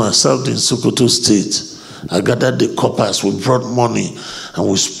 You know, I served in Sokoto State. I gathered the coppers, we brought money, and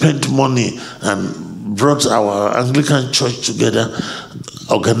we spent money and brought our Anglican church together,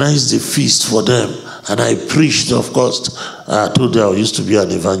 organized a feast for them, and I preached, of course. I told you I used to be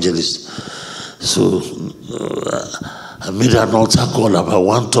an evangelist. So I made an altar call, about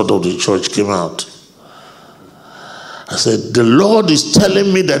 1/3 of the church came out. I said, the Lord is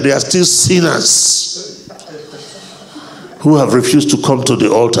telling me that there are still sinners who have refused to come to the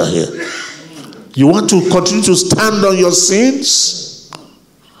altar here. You want to continue to stand on your sins?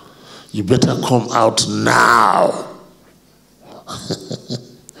 You better come out now.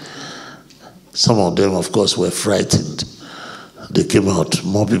 Some of them, of course, were frightened. They came out.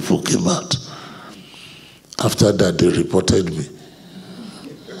 More people came out. After that, they reported me.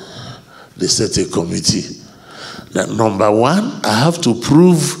 They set a committee. That number one, I have to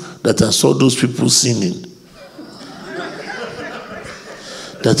prove that I saw those people sinning.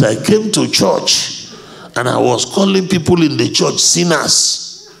 That I came to church and I was calling people in the church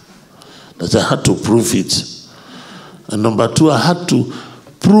sinners. That I had to prove it. And number two, I had to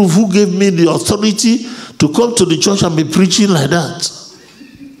prove who gave me the authority to come to the church and be preaching like that.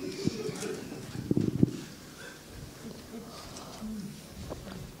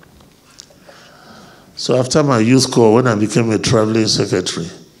 So after my youth corps, when I became a traveling secretary,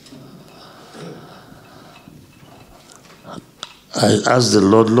 I asked the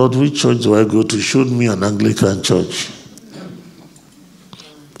Lord, Lord, which church do I go to? He showed me an Anglican church.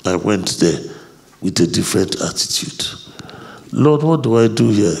 I went there with a different attitude. Lord, what do I do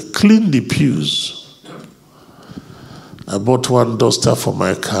here? Clean the pews. I bought one duster for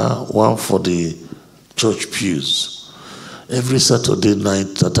my car, one for the church pews. Every Saturday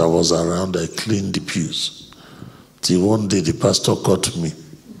night that I was around, I cleaned the pews. Till one day the pastor caught me.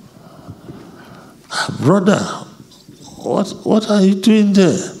 Brother, what are you doing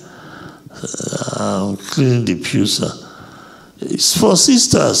there? I'm cleaning the pews, sir. It's for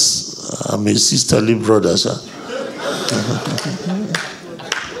sisters. I'm a sisterly brother, sir.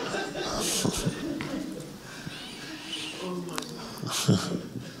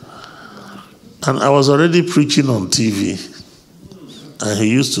 And I was already preaching on TV. And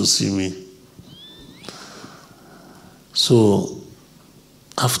he used to see me. So,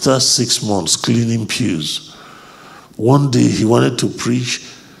 after 6 months cleaning pews, one day he wanted to preach,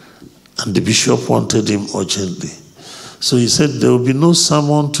 and the bishop wanted him urgently. So he said, there will be no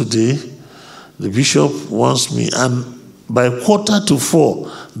sermon today. The bishop wants me. And by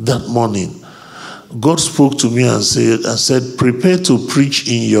 3:45 that morning, God spoke to me and said, prepare to preach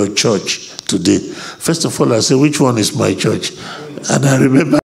in your church today. First of all, I said, which one is my church? And I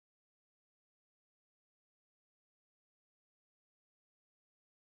remember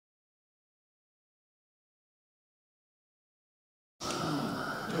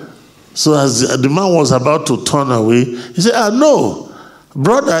so as the man was about to turn away, he said, no,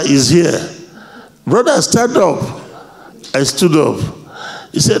 brother is here. Brother, stand up. I stood up.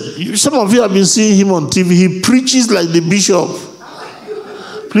 He said, some of you have been seeing him on TV. He preaches like the bishop.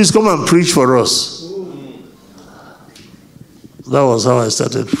 Please come and preach for us. That was how I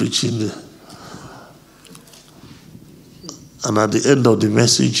started preaching there. And at the end of the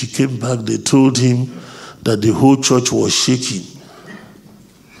message, he came back. They told him that the whole church was shaking.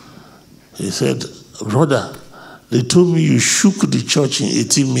 He said, brother, they told me you shook the church in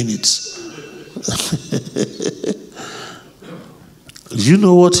 18 minutes. You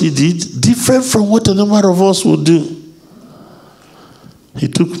know what he did? Different from what a number of us would do. He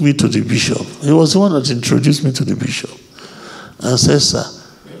took me to the bishop. He was the one that introduced me to the bishop. And said, sir,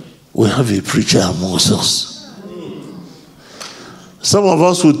 we have a preacher amongst us. Some of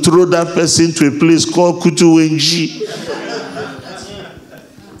us would throw that person to a place called Kutu Wenji.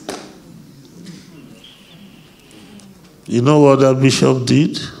 You know what that bishop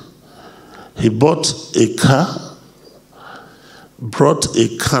did? He bought a car, brought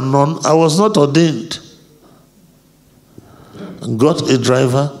a cannon. I was not ordained. Got a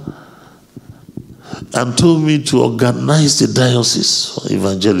driver and told me to organize the diocese for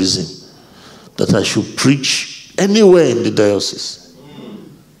evangelism, that I should preach anywhere in the diocese.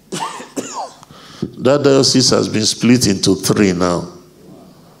 That diocese has been split into 3 now.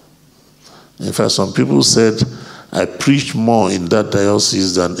 In fact, some people said I preached more in that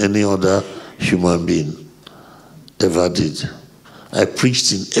diocese than any other human being ever did. I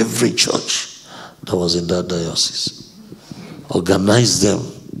preached in every church that was in that diocese. Organized them.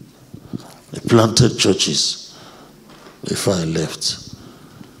 I planted churches. before I left.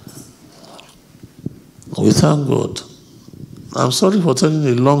 We thank God. I'm sorry for telling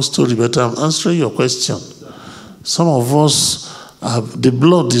a long story, but I'm answering your question. Some of us, the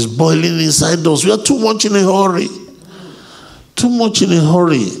blood is boiling inside us. We are too much in a hurry. Too much in a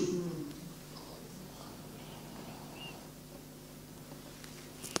hurry.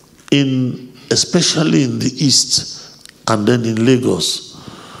 Especially in the East and then in Lagos,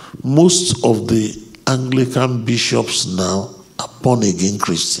 most of the Anglican bishops now are born-again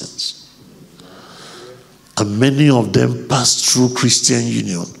Christians. And many of them passed through Christian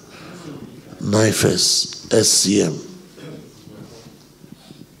Union, NIFES, SCM.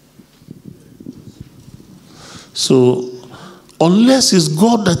 So, unless it's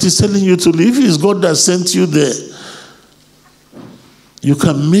God that is telling you to leave, if it's God that sent you there, you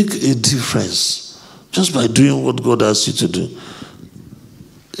can make a difference just by doing what God asks you to do.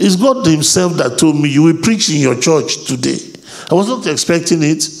 It's God himself that told me, you will preach in your church today. I was not expecting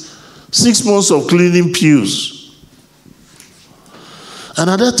it. 6 months of cleaning pews. And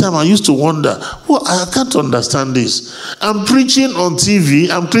at that time, I used to wonder, well, I can't understand this. I'm preaching on TV,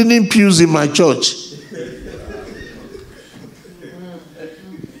 I'm cleaning pews in my church.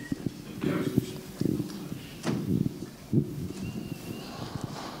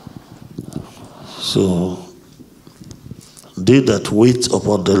 So, they that wait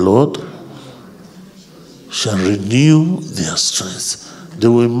upon the Lord shall renew their strength. They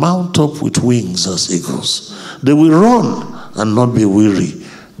will mount up with wings as eagles. They will run and not be weary.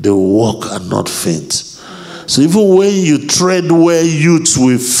 They will walk and not faint. So even when you tread where youths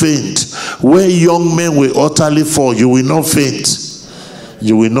will faint, where young men will utterly fall, you will not faint.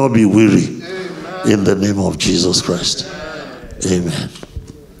 You will not be weary. In the name of Jesus Christ. Amen.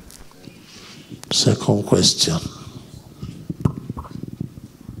 Second question.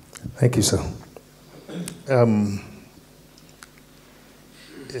 Thank you, sir.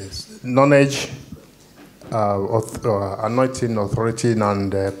 Yes. Knowledge, anointing, authority,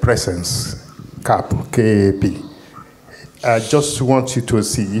 and presence, CAP, KAP. I just want you to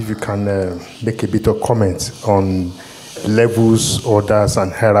see if you can make a bit of comment on levels, orders,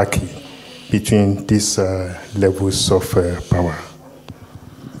 and hierarchy between these levels of power.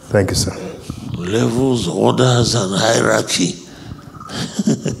 Thank you, sir. Levels, orders, and hierarchy.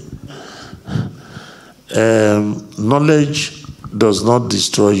 Knowledge does not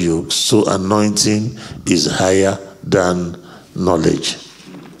destroy you, so anointing is higher than knowledge.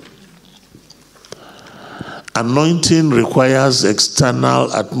 Anointing requires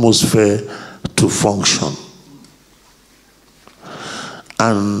external atmosphere to function,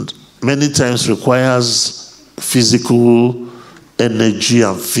 and many times requires physical energy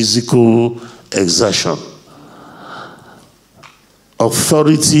and physical exertion.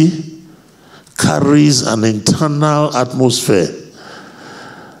 Authority carries an internal atmosphere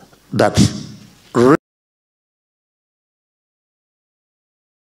that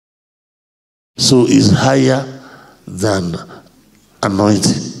so is higher than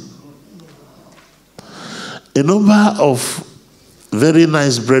anointing. A number of very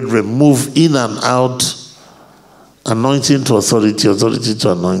nice brethren move in and out, anointing to authority, authority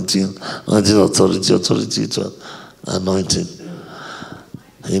to anointing, anointing authority, authority to anointing.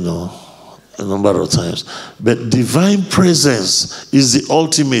 You know, a number of times. But divine presence is the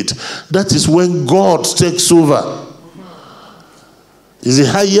ultimate. That is when God takes over. It's the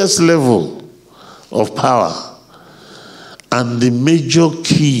highest level of power. And the major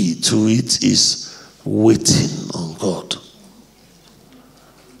key to it is waiting on God.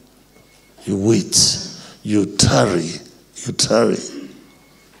 You wait. You tarry. You tarry.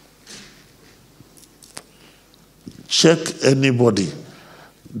 Check anybody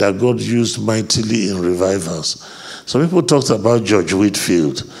that God used mightily in revivals. Some people talked about George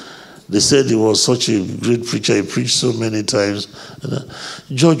Whitefield. They said he was such a great preacher. He preached so many times.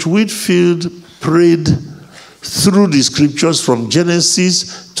 George Whitefield prayed through the scriptures from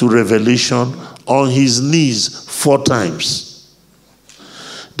Genesis to Revelation on his knees 4 times.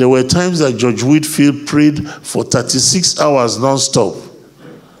 There were times that George Whitefield prayed for 36 hours non-stop.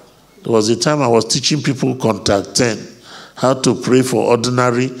 There was a time I was teaching people contact 10. How to pray for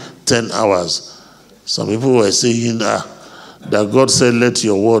ordinary 10 hours. Some people were saying that God said, let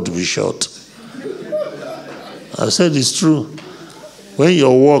your word be short. I said, it's true. When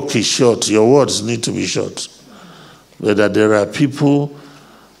your work is short, your words need to be short. But that there are people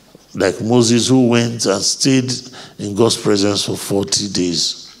like Moses who went and stayed in God's presence for 40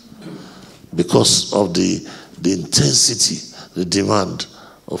 days because of the intensity, the demand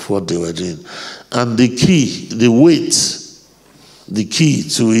of what they were doing. And the key, the weight, the key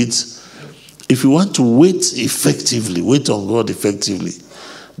to it if you want to wait effectively, wait on God effectively,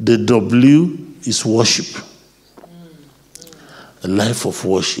 the W is worship. A life of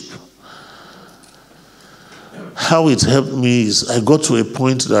worship. How it helped me is I got to a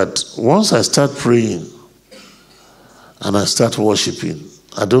point that once I start praying and I start worshiping,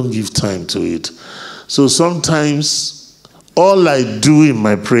 I don't give time to it. So sometimes all I do in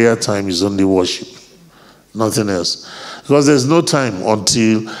my prayer time is only worship, nothing else. Because there's no time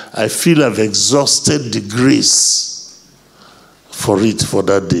until I feel I've exhausted the grace for it for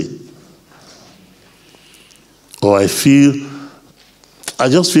that day. Or I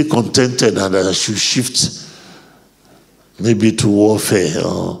just feel contented and I should shift maybe to warfare.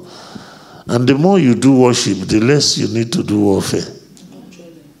 And the more you do worship, the less you need to do warfare.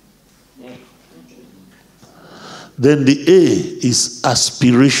 Then the A is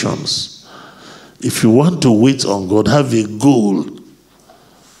aspirations. If you want to wait on God, have a goal.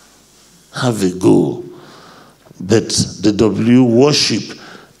 Have a goal. But the W, worship,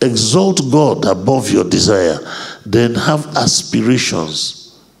 exalt God above your desire. Then have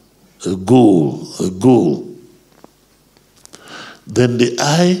aspirations, a goal, a goal. Then the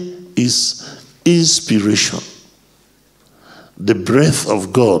I is inspiration. The breath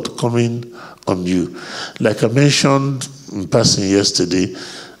of God coming on you. Like I mentioned in passing yesterday,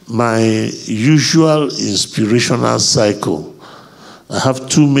 my usual inspirational cycle, I have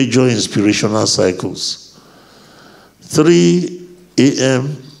two major inspirational cycles. 3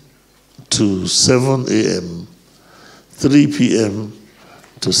 a.m. to 7 a.m., 3 p.m.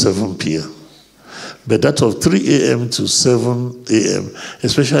 to 7 p.m. But that of 3 a.m. to 7 a.m.,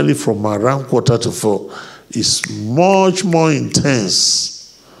 especially from around 3:45, is much more intense.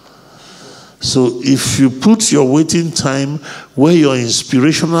 So if you put your waiting time where your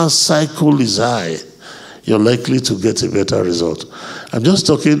inspirational cycle is high, you're likely to get a better result. I'm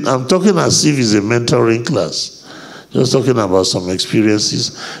talking as if it's a mentoring class. Just talking about some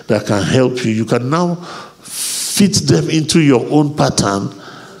experiences that can help you. You can now fit them into your own pattern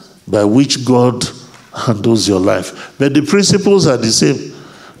by which God handles your life. But the principles are the same.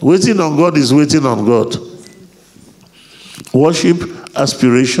 Waiting on God is waiting on God. Worship,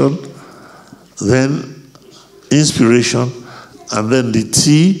 aspiration, then inspiration, and then the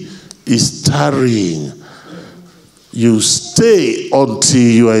T is tarrying. You stay until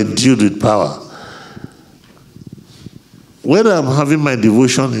you are endued with power. When I'm having my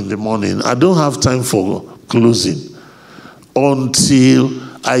devotion in the morning, I don't have time for closing until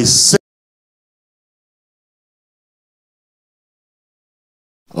I say,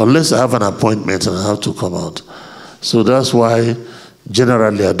 unless I have an appointment and I have to come out. So that's why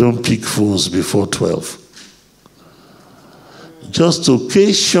generally I don't pick phones before 12. Just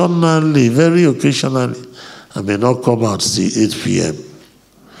occasionally, very occasionally, I may not come out till 8 p.m.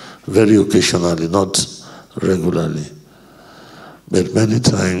 Very occasionally, not regularly. But many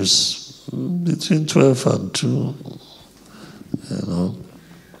times, between 12 and 2, you know.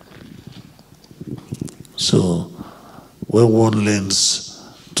 So, when one learns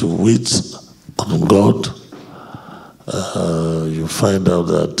to wait on God, you find out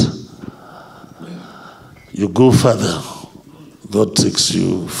that you go further. God takes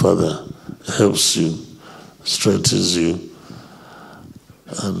you further, helps you, strengthens you,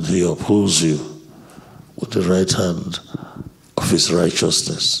 and He upholds you with the right hand of His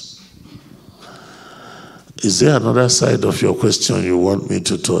righteousness. Is there another side of your question you want me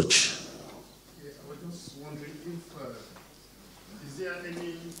to touch? Yes, I was just wondering if, is there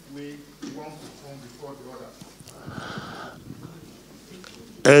any way one could come before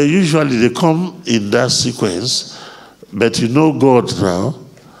the other? Usually they come in that sequence, but you know God now.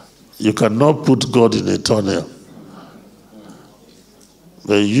 You cannot put God in a tunnel.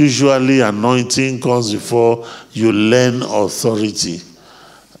 But usually anointing comes before you learn authority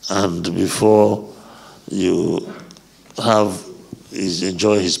and before you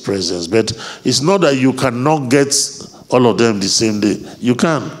enjoy His presence. But it's not that you cannot get all of them the same day. You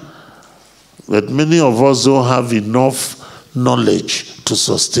can. But many of us don't have enough knowledge to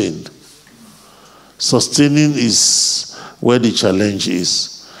sustain. Sustaining is where the challenge is.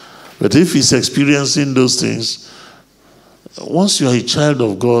 But if he's experiencing those things, once you are a child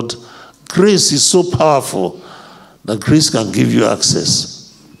of God, grace is so powerful that grace can give you access.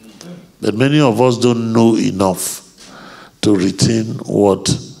 But many of us don't know enough to retain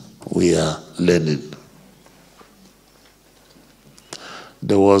what we are learning.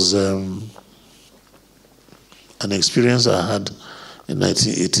 There was an experience I had in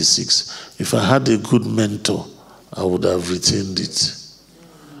 1986. If I had a good mentor, I would have retained it.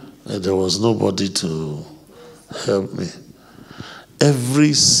 And there was nobody to help me.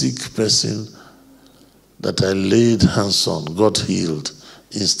 Every sick person that I laid hands on got healed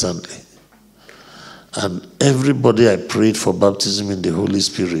instantly. And everybody I prayed for baptism in the Holy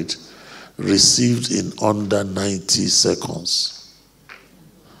Spirit received in under 90 seconds.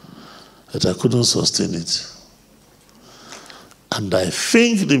 But I couldn't sustain it. And I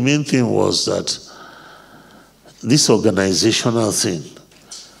think the main thing was that this organizational thing,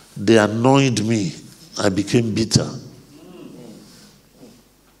 they annoyed me. I became bitter.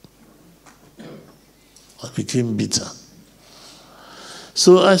 I became bitter.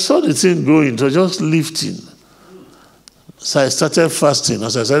 So I saw the thing going to just lifting. So I started fasting.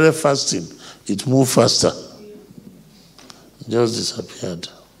 As I started fasting, it moved faster. Just disappeared.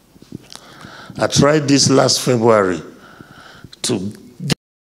 I tried this last February to get.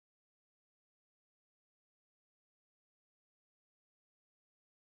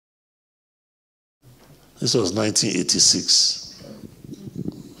 This was 1986.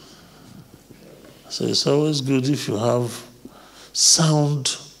 So it's always good if you have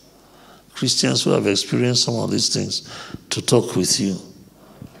sound Christians who have experienced some of these things to talk with you.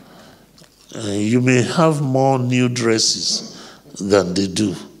 You may have more new dresses than they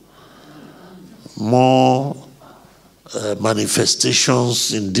do, more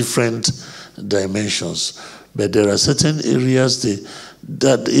manifestations in different dimensions, but there are certain areas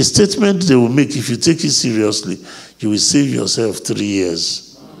that a statement they will make, if you take it seriously, you will save yourself 3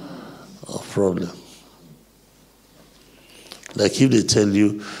 years of problem. Like if they tell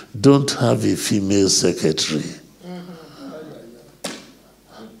you, don't have a female secretary.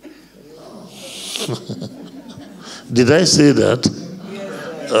 Did I say that?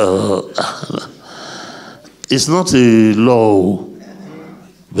 It's not a law,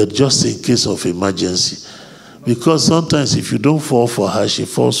 but just in case of emergency. Because sometimes if you don't fall for her, she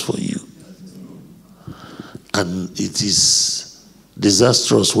falls for you. And it is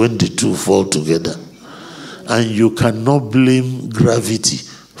disastrous when the two fall together. And you cannot blame gravity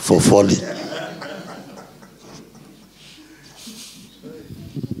for falling.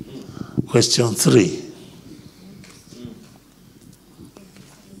 Question 3.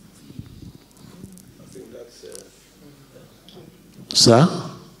 Sir?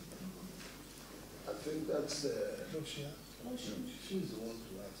 I think that's she's the one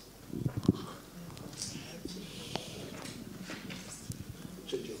to ask.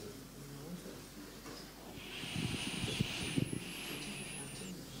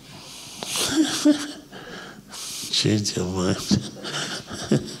 Change your mind.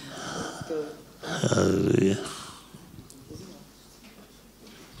 Hallelujah.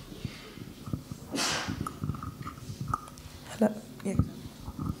 Hello. Yeah.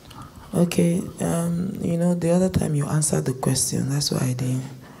 Okay. The other time you answered the question, that's why I didn't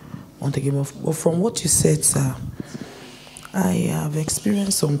want to give up. But from what you said, sir, I have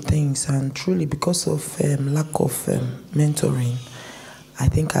experienced some things, and truly because of lack of mentoring, I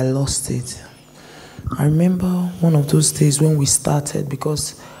think I lost it. I remember one of those days when we started,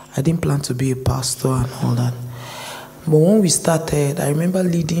 because I didn't plan to be a pastor and all that. But when we started, I remember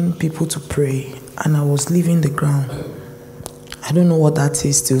leading people to pray, and I was leaving the ground. I don't know what that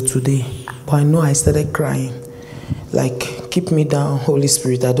is till today, but I know I started crying. Like, keep me down, Holy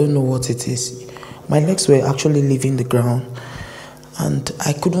Spirit. I don't know what it is. My legs were actually leaving the ground, and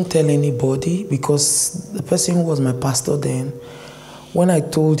I couldn't tell anybody, because the person who was my pastor then, when I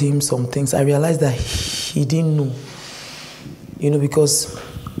told him some things, I realized that he didn't know. Because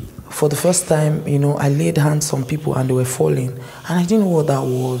for the first time, I laid hands on people and they were falling, and I didn't know what that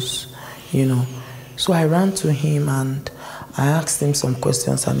was, So I ran to him and I asked him some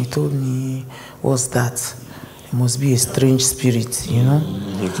questions, and he told me, what's that? It must be a strange spirit,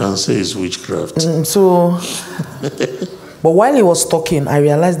 You can say it's witchcraft. But while he was talking, I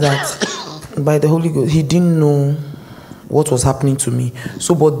realized that by the Holy Ghost, he didn't know what was happening to me.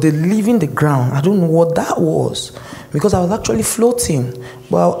 But the leaving the ground, I don't know what that was, because I was actually floating.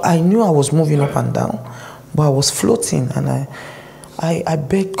 Well, I knew I was moving up and down, but I was floating, and I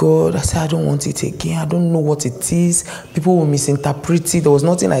begged God. I said, I don't want it again. I don't know what it is. People will misinterpret it. There was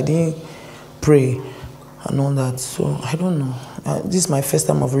nothing I didn't pray and all that. So I don't know. This is my first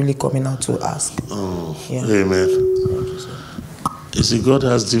time of really coming out to ask. Yeah. Amen. You see, God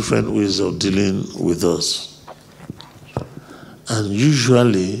has different ways of dealing with us. And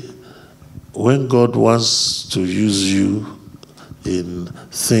usually, when God wants to use you in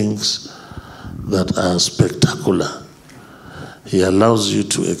things that are spectacular, He allows you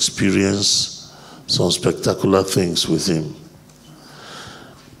to experience some spectacular things with Him.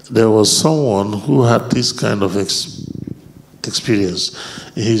 There was someone who had this kind of experience.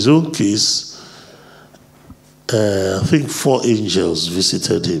 In his own case, I think 4 angels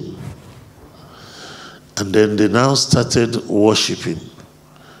visited him. And then they now started worshiping.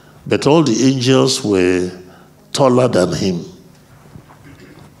 But all the angels were taller than him.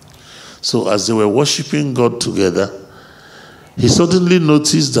 So as they were worshiping God together, he suddenly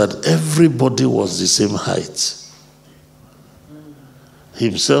noticed that everybody was the same height.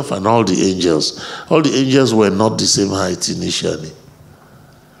 Himself and all the angels. All the angels were not the same height initially.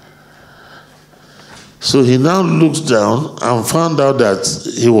 So he now looked down and found out that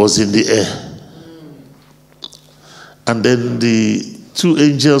he was in the air. And then the two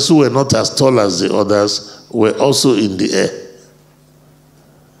angels who were not as tall as the others were also in the air.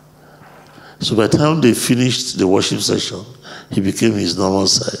 So by the time they finished the worship session, he became his normal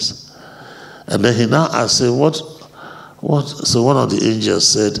size. And then he now asked, what? So one of the angels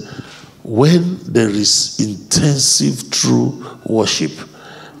said, when there is intensive true worship,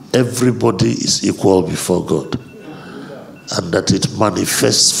 everybody is equal before God. And that it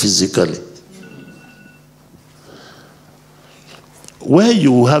manifests physically. Where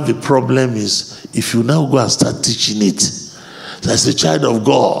you have a problem is if you now go and start teaching it. As a child of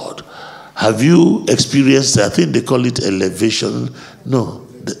God, have you experienced, I think they call it elevation. No.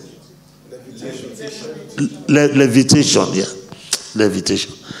 Levitation, yeah.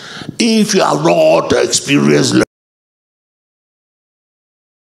 Levitation. If you have not experienced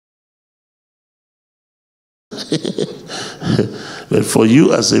but for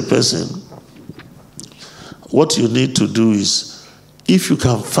you as a person, what you need to do is, if you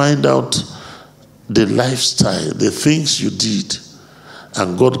can find out the lifestyle, the things you did,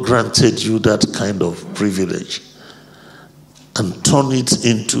 and God granted you that kind of privilege, and turn it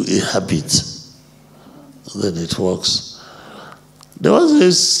into a habit, then it works. There was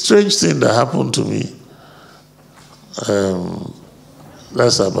a strange thing that happened to me.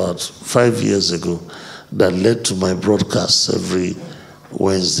 That's about 5 years ago, that led to my broadcasts every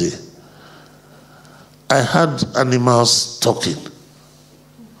Wednesday. I had animals talking.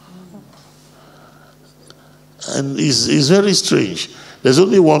 And it's very strange. There's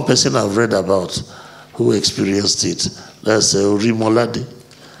only one person I've read about who experienced it. That's Orimolade.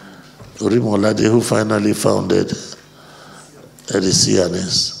 Orimolade, who finally founded the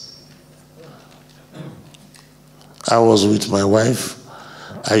CNS. I was with my wife.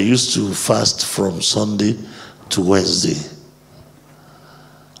 I used to fast from Sunday to Wednesday.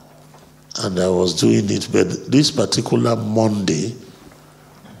 And I was doing it, but this particular Monday,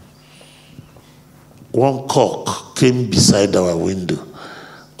 one cock came beside our window.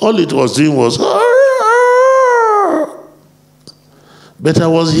 All it was doing was, but I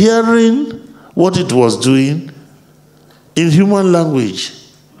was hearing what it was doing in human language.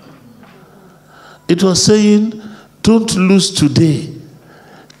 It was saying, don't lose today.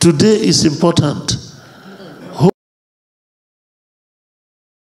 Today is important.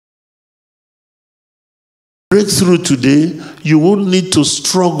 Breakthrough today, you won't need to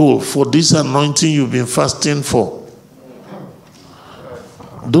struggle for this anointing you've been fasting for.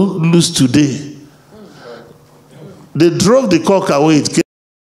 Don't lose today. They drove the cock away. It came.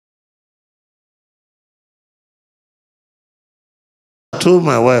 I told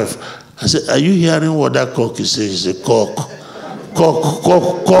my wife, I said, are you hearing what that cock is saying? He said, cock. Cock,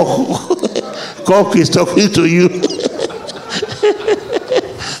 cock, cock. Cock is talking to you.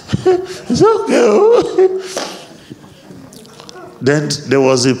 It's okay. Then there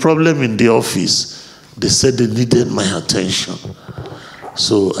was a problem in the office. They said they needed my attention.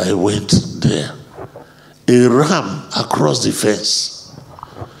 So I went there. A ram across the fence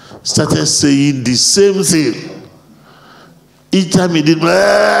started saying the same thing. Each time he did,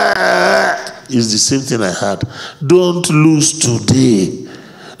 it's the same thing I had. Don't lose today.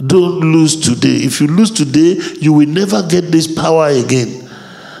 Don't lose today. If you lose today, you will never get this power again.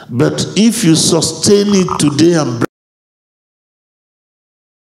 But if you sustain it today and break,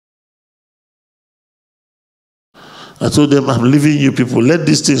 I told them, I'm leaving you people. Let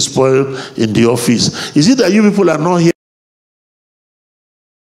this thing spoil in the office. Is it that you people are not here?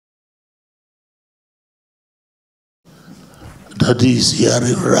 Daddy is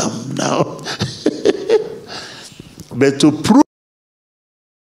hearing ram now. But to prove,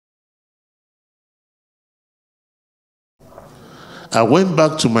 I went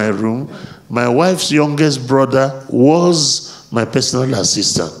back to my room. My wife's youngest brother was my personal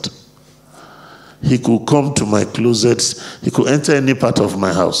assistant. He could come to my closet. He could enter any part of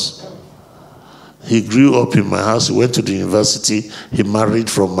my house. He grew up in my house. He went to the university. He married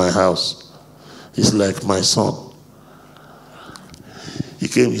from my house. He's like my son. He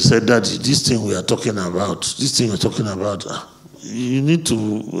came, he said, Daddy, this thing we are talking about, you need to,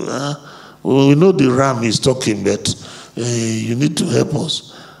 we know the ram is talking, but you need to help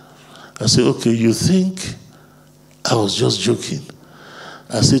us. I said, okay, you think I was just joking?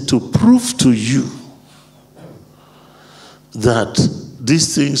 I said, to prove to you that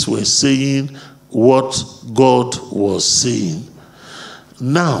these things were saying what God was saying.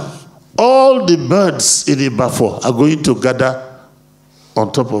 Now, all the birds in Ibafo are going to gather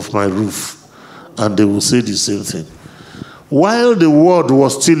on top of my roof, and they will say the same thing. While the word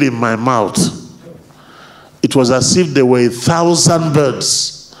was still in my mouth, it was as if there were 1,000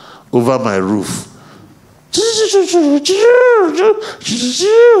 birds over my roof.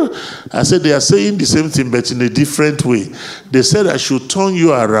 I said, they are saying the same thing, but in a different way. They said I should turn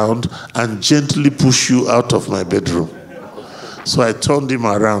you around and gently push you out of my bedroom. So I turned him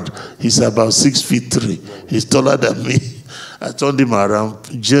around. He's about 6'3". He's taller than me. I turned him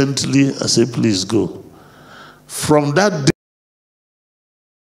around gently. I said, please go. From that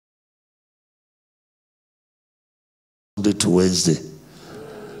day to Wednesday,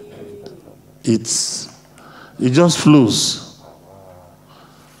 it just flows.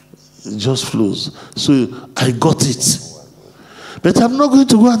 It just flows. So I got it. But I'm not going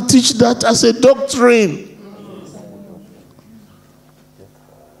to go and teach that as a doctrine.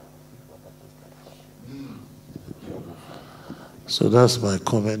 So that's my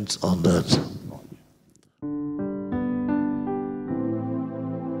comment on that.